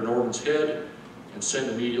coat under Norman's head and sent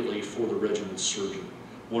immediately for the regiment's surgeon.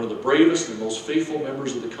 One of the bravest and most faithful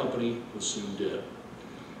members of the company was soon dead.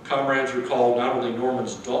 Comrades recalled not only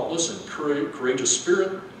Norman's dauntless and courageous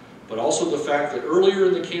spirit, but also the fact that earlier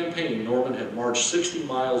in the campaign, Norman had marched 60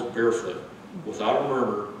 miles barefoot, without a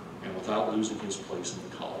murmur and without losing his place in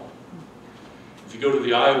the column. If you go to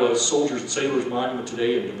the Iowa Soldiers and Sailors Monument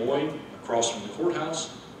today in Des Moines, across from the courthouse,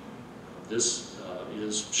 this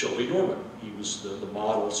is Shelby Norman. He was the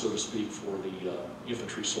model, so to speak, for the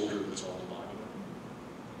infantry soldier that's on the monument.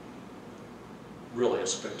 Really a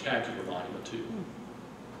spectacular monument, too.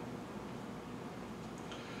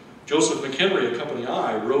 Joseph McHenry of Company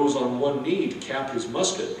I rose on one knee to cap his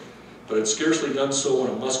musket, but had scarcely done so when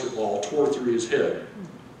a musket ball tore through his head,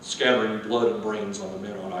 scattering blood and brains on the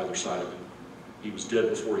men on either side of him. He was dead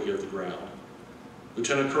before he hit the ground.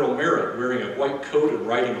 Lieutenant Colonel Merritt, wearing a white coat and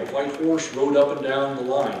riding a white horse, rode up and down the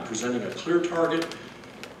line, presenting a clear target,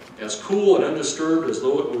 as cool and undisturbed as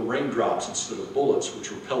though it were raindrops instead of bullets which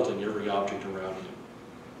were pelting every object around him.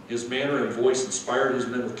 His manner and voice inspired his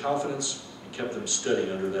men with confidence and kept them steady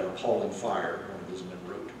under that appalling fire, one of his men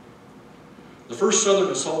wrote. The first Southern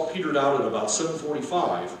assault petered out at about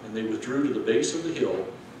 7:45, and they withdrew to the base of the hill,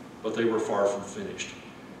 but they were far from finished.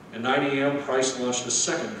 At 9 a.m., Price launched a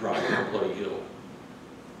second drive on Bloody Hill.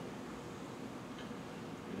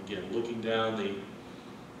 And again, looking down the Union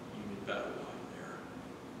battle line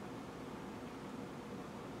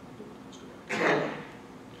there.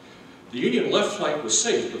 The Union left flank was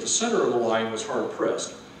safe, but the center of the line was hard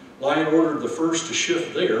pressed. Lyon ordered the 1st to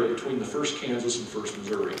shift there between the 1st Kansas and 1st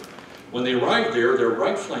Missouri. When they arrived there, their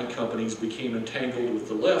right flank companies became entangled with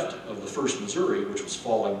the left of the 1st Missouri, which was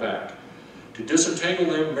falling back. To disentangle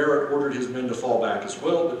them, Merritt ordered his men to fall back as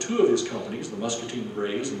well, but 2 of his companies, the Muscatine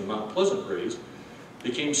Grays and the Mount Pleasant Grays,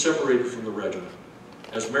 became separated from the regiment.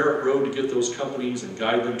 As Merritt rode to get those companies and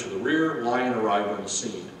guide them to the rear, Lyon arrived on the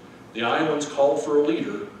scene. The Iowans called for a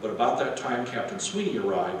leader, but about that time Captain Sweeney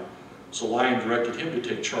arrived, so Lyon directed him to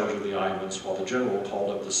take charge of the Iowans while the general called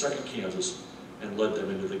up the 2nd Kansas and led them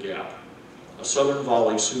into the gap. A Southern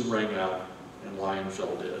volley soon rang out, and Lyon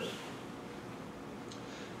fell dead.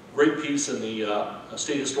 Great piece in the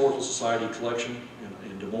State Historical Society collection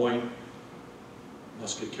in Des Moines.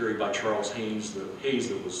 Musket carried by Charles Hayes,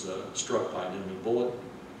 that was struck by an enemy bullet.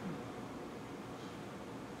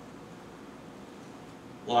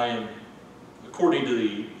 Lyon, according to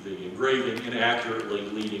the engraving, inaccurately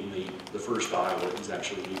leading the 1st Iowa. He's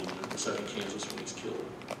actually leading the 2nd Kansas when he's killed.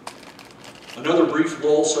 Another brief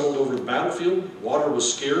lull settled over the battlefield. Water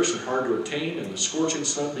was scarce and hard to obtain, and the scorching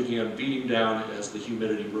sun began beating down as the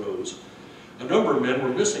humidity rose. A number of men were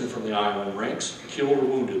missing from the Iowan ranks, killed or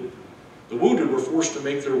wounded. The wounded were forced to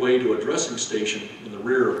make their way to a dressing station in the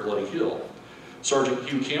rear of Bloody Hill. Sergeant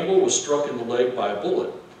Hugh Campbell was struck in the leg by a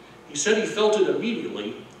bullet. He said he felt it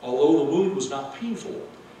immediately, although the wound was not painful.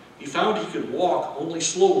 He found he could walk only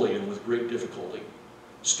slowly and with great difficulty.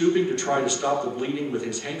 Stooping to try to stop the bleeding with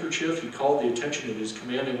his handkerchief, he called the attention of his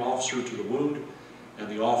commanding officer to the wound, and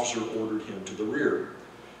the officer ordered him to the rear.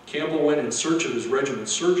 Campbell went in search of his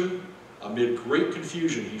regiment's surgeon. Amid great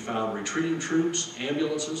confusion, he found retreating troops,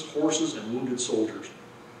 ambulances, horses, and wounded soldiers.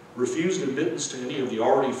 Refused admittance to any of the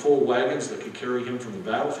already full wagons that could carry him from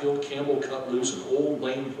the battlefield, Campbell cut loose an old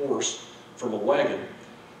lame horse from a wagon,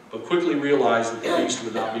 but quickly realized that the beast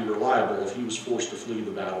would not be reliable if he was forced to flee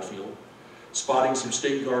the battlefield. Spotting some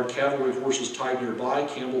State Guard cavalry horses tied nearby,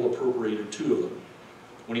 Campbell appropriated 2 of them.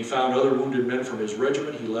 When he found other wounded men from his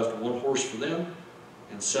regiment, he left 1 horse for them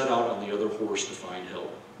and set out on the other horse to find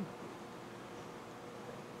help.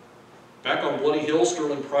 Back on Bloody Hill,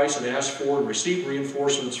 Sterling Price had asked for and received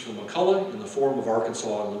reinforcements from McCulloch in the form of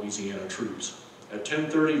Arkansas and Louisiana troops. At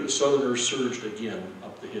 10:30, the Southerners surged again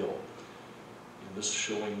up the hill. And this is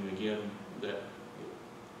showing again that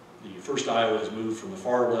the 1st Iowa has moved from the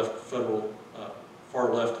far left of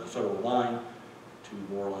the federal line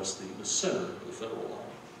to more or less the center of the federal line.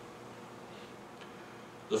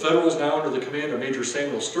 The Federals, now under the command of Major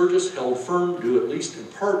Samuel Sturgis, held firm due at least in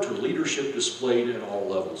part to leadership displayed at all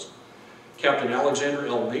levels. Captain Alexander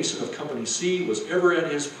L. Mason of Company C was ever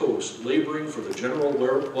at his post, laboring for the general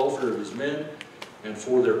welfare of his men and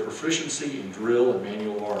for their proficiency in drill and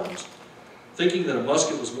manual arms. Thinking that a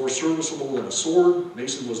musket was more serviceable than a sword,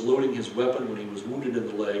 Mason was loading his weapon when he was wounded in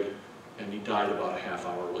the leg, and he died about a half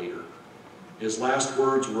hour later. His last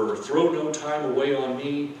words were, "Throw no time away on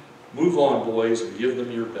me. Move on, boys, and give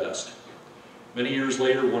them your best." Many years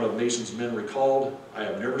later, one of Mason's men recalled, "I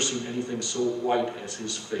have never seen anything so white as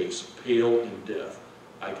his face, pale in death.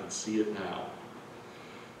 I can see it now."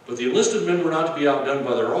 But the enlisted men were not to be outdone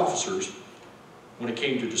by their officers when it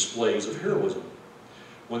came to displays of heroism.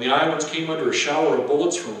 When the Iowans came under a shower of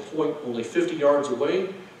bullets from a point only 50 yards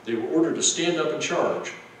away, they were ordered to stand up and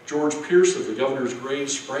charge. George Pierce of the governor's grave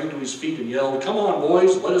sprang to his feet and yelled, "Come on,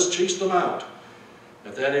 boys, let us chase them out."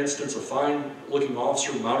 At that instant, a fine-looking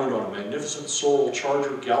officer mounted on a magnificent sorrel charger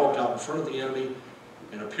galloped out in front of the enemy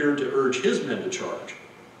and appeared to urge his men to charge.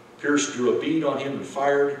 Pierce drew a bead on him and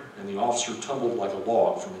fired, and the officer tumbled like a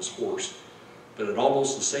log from his horse. But at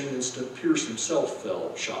almost the same instant, Pierce himself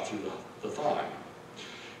fell, shot through the thigh.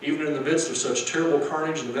 Even in the midst of such terrible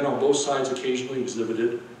carnage, the men on both sides occasionally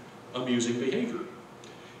exhibited amusing behavior.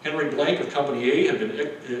 Henry Blank of Company A had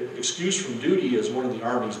been excused from duty as one of the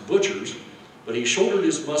Army's butchers, but he shouldered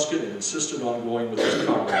his musket and insisted on going with his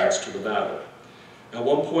comrades to the battle. At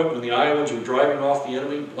one point, when the Iowans were driving off the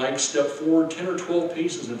enemy, Blank stepped forward 10 or 12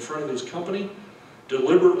 paces in front of his company,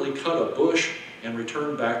 deliberately cut a bush, and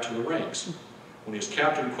returned back to the ranks. When his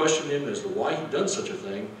captain questioned him as to why he'd done such a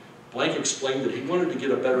thing, Blank explained that he wanted to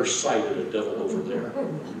get a better sight at a devil over there.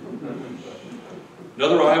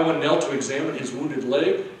 Another Iowan knelt to examine his wounded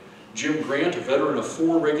leg. Jim Grant, a veteran of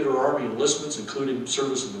 4 regular Army enlistments, including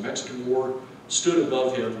service in the Mexican War, stood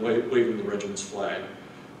above him waving the regiment's flag.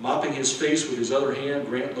 Mopping his face with his other hand,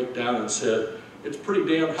 Grant looked down and said, "It's pretty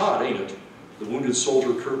damn hot, ain't it?" The wounded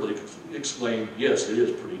soldier curtly exclaimed, "Yes, it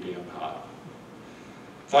is pretty damn hot."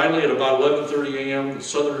 Finally, at about 11:30 a.m., the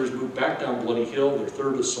Southerners moved back down Bloody Hill, their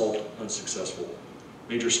third assault unsuccessful.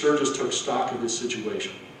 Major Sturgis took stock of his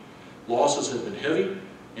situation. Losses had been heavy,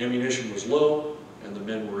 ammunition was low, and the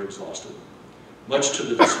men were exhausted. Much to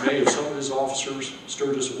the dismay of some of his officers,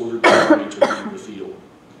 Sturgis ordered the army to leave the field.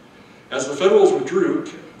 As the Federals withdrew,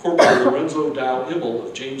 Corporal Lorenzo Dow Immel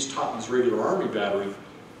of James Totten's regular Army battery,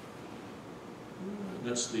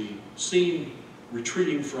 that's the scene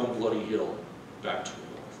retreating from Bloody Hill back to the north.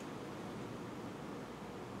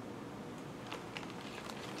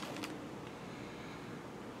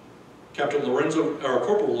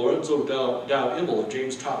 Corporal Lorenzo Dow Immel of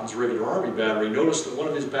James Totten's regular Army battery noticed that one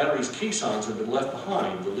of his battery's caissons had been left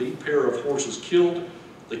behind. The lead pair of horses killed,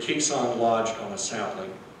 the caisson lodged on a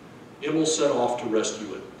sapling. Immel set off to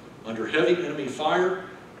rescue it. Under heavy enemy fire,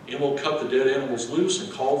 Immel cut the dead animals loose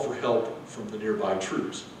and called for help from the nearby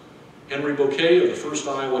troops. Henry Bouquet of the 1st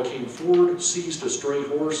Iowa came forward, seized a stray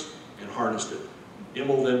horse, and harnessed it.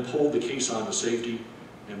 Immel then pulled the caisson to safety,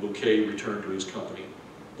 and Bouquet returned to his company.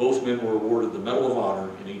 Both men were awarded the Medal of Honor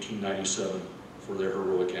in 1897 for their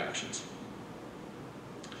heroic actions.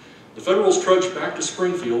 The Federals trudged back to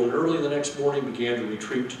Springfield and early the next morning began to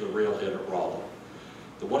retreat to the railhead at Rolla.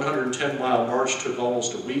 The 110-mile march took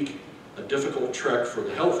almost a week, a difficult trek for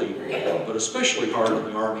the healthy, but especially hard on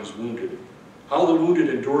the Army's wounded. How the wounded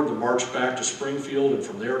endured the march back to Springfield and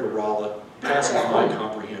from there to Rolla passes my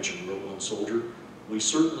comprehension, wrote one soldier. We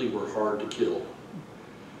certainly were hard to kill.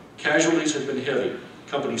 Casualties had been heavy.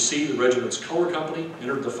 Company C, the regiment's color company,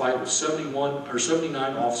 entered the fight with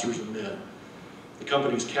 79 officers and men. The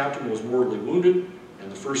company's captain was mortally wounded,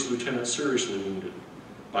 and the first lieutenant seriously wounded.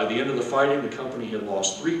 By the end of the fighting, the company had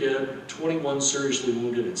lost 3 dead, 21 seriously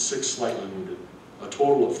wounded, and 6 slightly wounded, a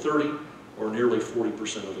total of 30, or nearly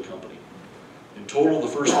 40% of the company. In total, the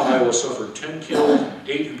 1st Iowa suffered 10 killed,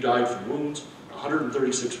 8 who died from wounds,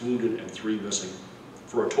 136 wounded, and 3 missing,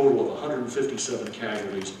 for a total of 157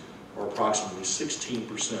 casualties, or approximately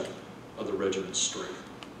 16% of the regiment's strength.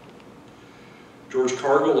 George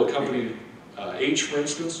Cargill of Company H, for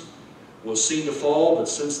instance, was seen to fall, but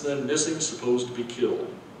since then missing, supposed to be killed.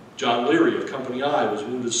 John Leary of Company I was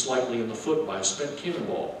wounded slightly in the foot by a spent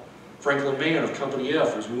cannonball. Franklin Mann of Company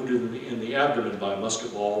F was wounded in the abdomen by a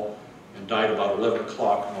musket ball and died about 11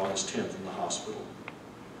 o'clock on August 10th in the hospital.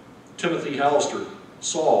 Timothy Hallister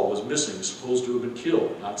Saul was missing, supposed to have been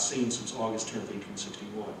killed, not seen since August 10th,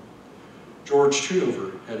 1861. George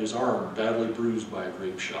Schoonover had his arm badly bruised by a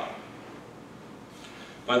grape shot.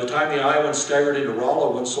 By the time the Iowans staggered into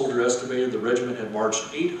Rolla, one soldier estimated the regiment had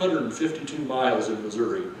marched 852 miles in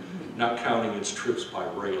Missouri, not counting its trips by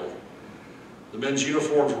rail. The men's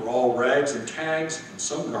uniforms were all rags and tags, and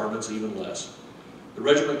some garments even less. The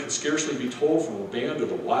regiment could scarcely be told from a band of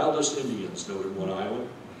the wildest Indians, noted one island,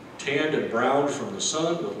 tanned and browned from the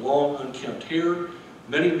sun with long unkempt hair,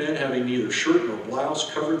 many men having neither shirt nor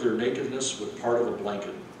blouse covered their nakedness with part of a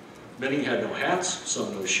blanket. Many had no hats,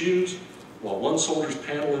 some no shoes, while one soldier's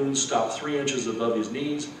pantaloons stopped 3 inches above his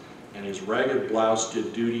knees, and his ragged blouse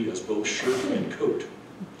did duty as both shirt and coat.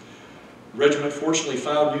 The regiment fortunately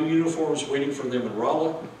found new uniforms waiting for them in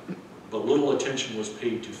Rolla, but little attention was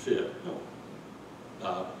paid to fit.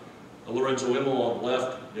 Lorenzo Immel on the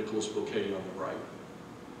left, Nicholas Bouquet on the right,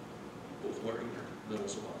 both wearing their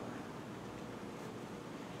medals of honor.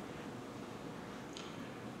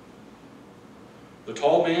 The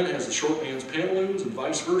tall man has the short man's pantaloons and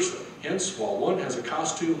vice versa. Hence, while one has a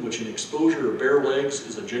costume which in exposure of bare legs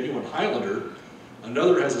is a genuine Highlander,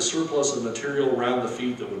 another has a surplus of material around the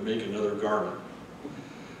feet that would make another garment.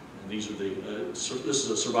 And these are this is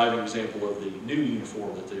a surviving example of the new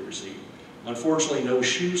uniform that they received. Unfortunately, no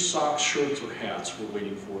shoes, socks, shirts, or hats were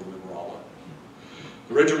waiting for them in Rolla.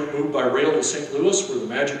 The regiment moved by rail to St. Louis, where the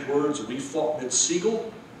magic words, "We fought mit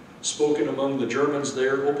Siegel," spoken among the Germans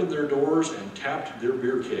there, opened their doors and tapped their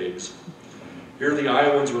beer kegs. Here the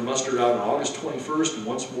Iowans were mustered out on August 21st and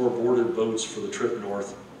once more boarded boats for the trip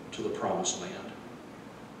north to the Promised Land.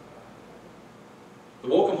 The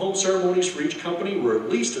welcome home ceremonies for each company were at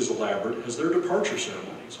least as elaborate as their departure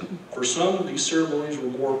ceremonies. For some, these ceremonies were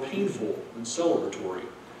more painful than celebratory.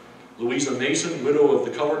 Louisa Mason, widow of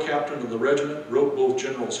the color captain of the regiment, wrote both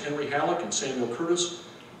Generals Henry Halleck and Samuel Curtis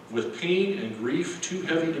with pain and grief too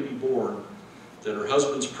heavy to be borne that her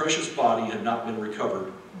husband's precious body had not been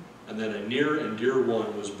recovered, and that a near and dear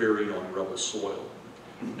one was buried on rebel soil.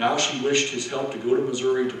 Now she wished his help to go to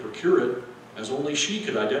Missouri to procure it, as only she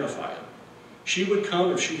could identify it. She would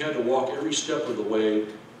come if she had to walk every step of the way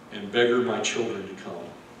and beggar my children to come.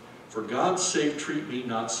 For God's sake, treat me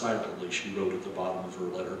not silently, she wrote at the bottom of her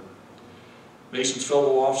letter. Mason's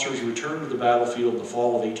fellow officers returned to the battlefield in the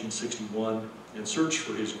fall of 1861 and searched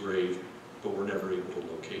for his grave, but were never able to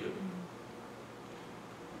locate it.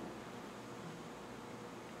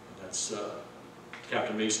 That's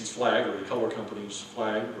Captain Mason's flag, or the color company's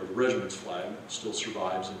flag, or the regiment's flag, still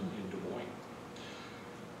survives in Des Moines.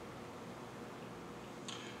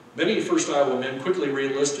 Many 1st Iowa men quickly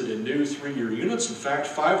re-enlisted in new 3-year units. In fact,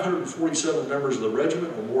 547 members of the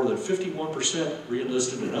regiment, or more than 51%,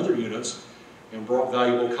 re-enlisted in other units and brought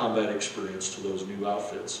valuable combat experience to those new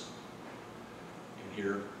outfits. And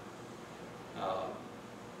here,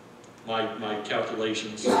 my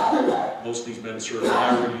calculations, most of these men serve in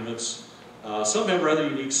Iowa units. Some have rather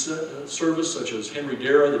unique service, such as Henry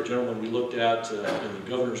Dara, the gentleman we looked at in the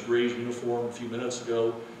governor's Gray's uniform a few minutes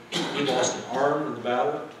ago. He lost an arm in the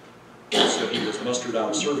battle, so he was mustered out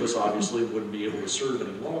of service, obviously, wouldn't be able to serve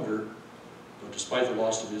any longer. But despite the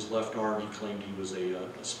loss of his left arm, he claimed he was a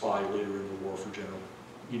spy later in the war for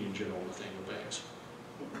Union General Nathaniel Banks.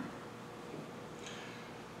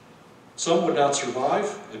 Some would not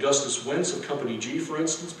survive. Augustus Wentz of Company G, for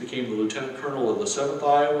instance, became the lieutenant colonel of the 7th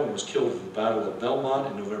Iowa and was killed at the Battle of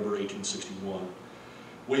Belmont in November 1861.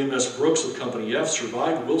 William S. Brooks of Company F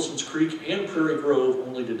survived Wilson's Creek and Prairie Grove,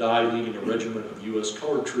 only to die leading a regiment of U.S.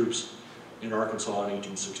 colored troops in Arkansas in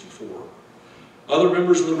 1864. Other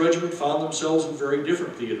members of the regiment found themselves in very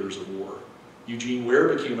different theaters of war. Eugene Ware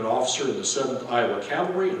became an officer in the 7th Iowa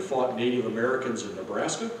Cavalry and fought Native Americans in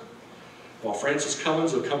Nebraska, while Francis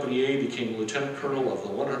Cummins of Company A became lieutenant colonel of the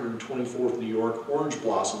 124th New York Orange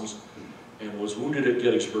Blossoms and was wounded at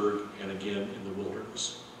Gettysburg and again in the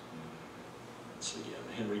wilderness. Let's see again,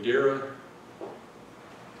 Henry Dara,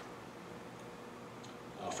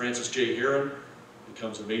 Francis J. Herron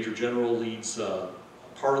becomes a major general, leads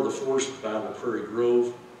part of the force at the Battle of Prairie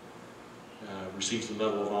Grove, receives the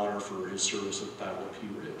Medal of Honor for his service at the Battle of Pea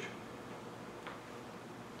Ridge.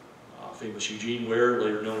 Famous Eugene Ware,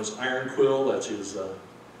 later known as Iron Quill, that's his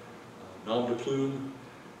nom de plume,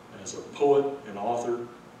 as a poet and author,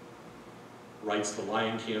 writes the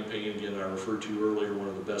Lion Campaign, again I referred to earlier, one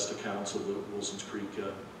of the best accounts of the Wilson's Creek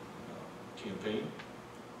campaign.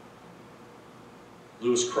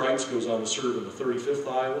 Lewis Kreitz goes on to serve in the 35th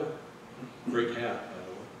Iowa. Great hat,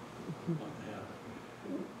 by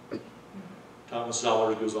the way. Thomas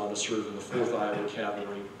Zollers goes on to serve in the 4th Iowa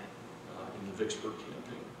Cavalry in the Vicksburg campaign.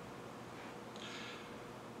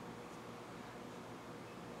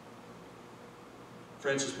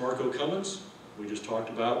 Francis Marco Cummins, we just talked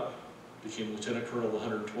about, became Lieutenant Colonel of the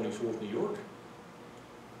 124th New York.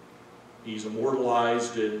 He's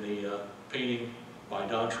immortalized in the painting by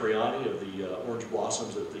Don Traiani of the Orange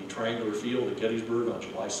Blossoms at the Triangular Field at Gettysburg on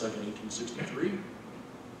July 2nd, 1863. And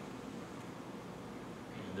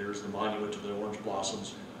there's the monument to the Orange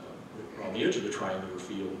Blossoms on the edge of the triangular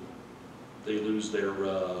field. They lose their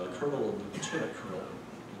colonel and lieutenant colonel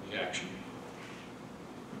in the action.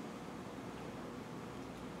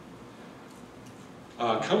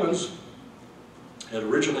 Cummins had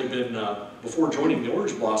originally been, before joining the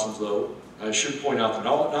Orange Blossoms though, I should point out that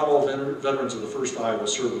not all veterans of the 1st Iowa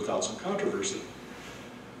served without some controversy.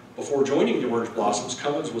 Before joining the Orange Blossoms,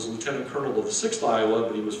 Cummins was lieutenant colonel of the 6th Iowa,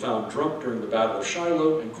 but he was found drunk during the Battle of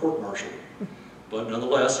Shiloh and court-martialed. But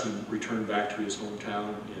nonetheless, he returned back to his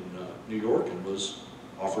hometown in New York and was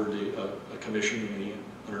offered a commission in the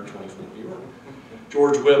 124th New York.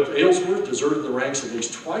 George Webb Aylesworth deserted the ranks at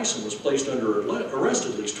least twice and was placed under arrest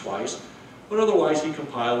at least twice, but otherwise he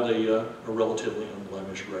compiled a relatively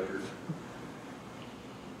unblemished record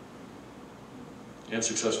and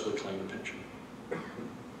successfully claimed a pension.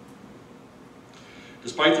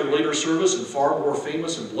 Despite their later service in far more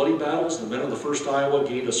famous and bloody battles, the men of the 1st Iowa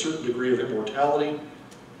gained a certain degree of immortality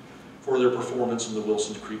for their performance in the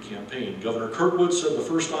Wilson's Creek campaign. Governor Kirkwood said the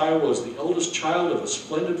 1st Iowa was the eldest child of a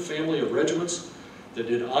splendid family of regiments that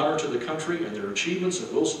did honor to the country, and their achievements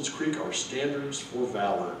at Wilson's Creek are standards for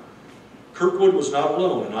valor. Kirkwood was not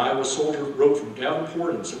alone. An Iowa soldier wrote from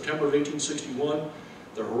Davenport in September of 1861,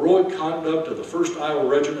 "The heroic conduct of the 1st Iowa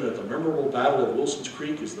Regiment at the memorable Battle of Wilson's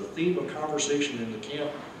Creek is the theme of conversation in the camp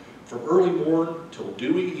from early morn till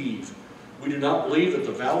dewy eve. We do not believe that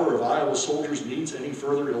the valor of Iowa soldiers needs any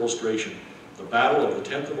further illustration. The Battle of the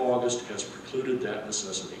 10th of August has precluded that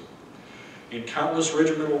necessity." In countless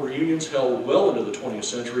regimental reunions held well into the 20th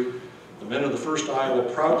century, the men of the 1st Iowa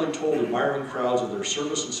proudly told admiring crowds of their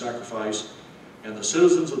service and sacrifice, and the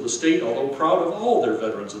citizens of the state, although proud of all their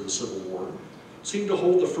veterans of the Civil War, seemed to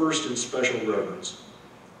hold the 1st in special reverence.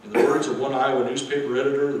 In the words of one Iowa newspaper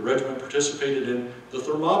editor, the regiment participated in the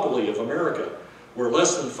Thermopylae of America, where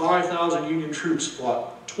less than 5,000 Union troops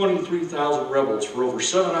fought 23,000 rebels for over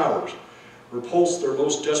 7 hours, repulsed their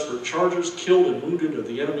most desperate charges, killed and wounded of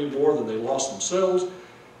the enemy more than they lost themselves,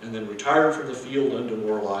 and then retired from the field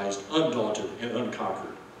undemoralized, undaunted, and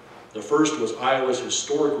unconquered. The 1st was Iowa's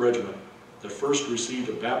historic regiment that first received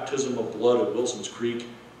a baptism of blood at Wilson's Creek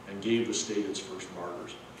and gave the state its first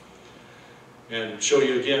martyrs. And show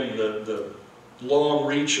you again the long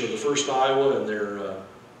reach of the 1st Iowa and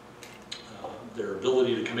their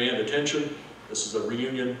ability to command attention. This is a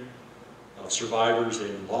reunion of survivors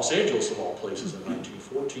in Los Angeles, of all places, in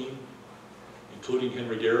 1914, including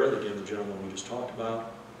Henry Darrah, again the gentleman we just talked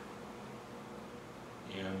about.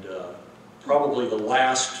 And probably the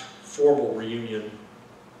last formal reunion,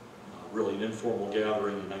 really an informal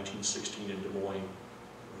gathering in 1916 in Des Moines,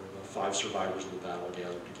 where the 5 survivors of the battle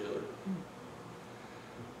gathered together.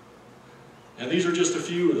 And these are just a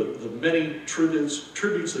few of the many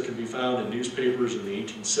tributes that can be found in newspapers in the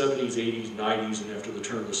 1870s, 80s, 90s, and after the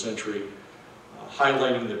turn of the century,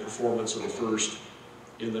 highlighting the performance of the 1st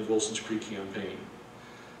in the Wilson's Creek campaign.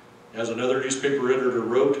 As another newspaper editor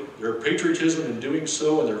wrote, "Their patriotism in doing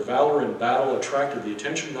so and their valor in battle attracted the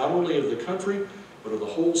attention not only of the country, but of the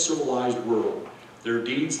whole civilized world. Their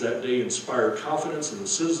deeds that day inspired confidence in the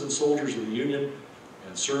citizen soldiers of the Union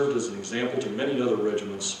and served as an example to many other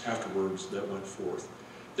regiments afterwards that went forth.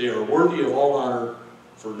 They are worthy of all honor,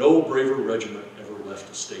 for no braver regiment ever left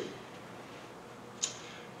a state."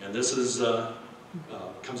 And this is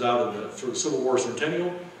comes out for the Civil War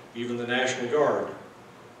Centennial. Even the National Guard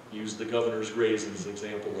used the governor's graves as an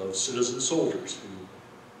example of citizen soldiers who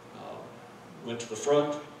went to the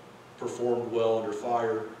front, performed well under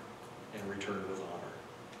fire, and returned with honor.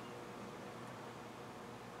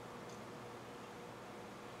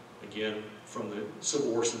 Again, from the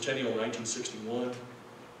Civil War Centennial in 1961,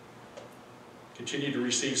 continued to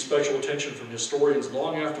receive special attention from historians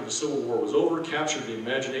long after the Civil War was over, captured the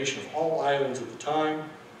imagination of all Iowans at the time.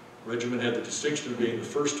 The regiment had the distinction of being the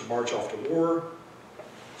 1st to march off to war,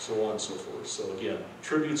 so on and so forth. So again,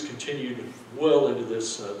 tributes continued well into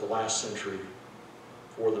this, the last century,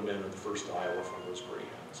 for the men of the 1st Iowa from those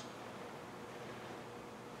Greyhounds.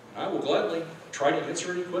 And I will gladly try to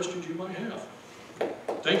answer any questions you might have.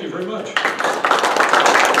 Thank you very much.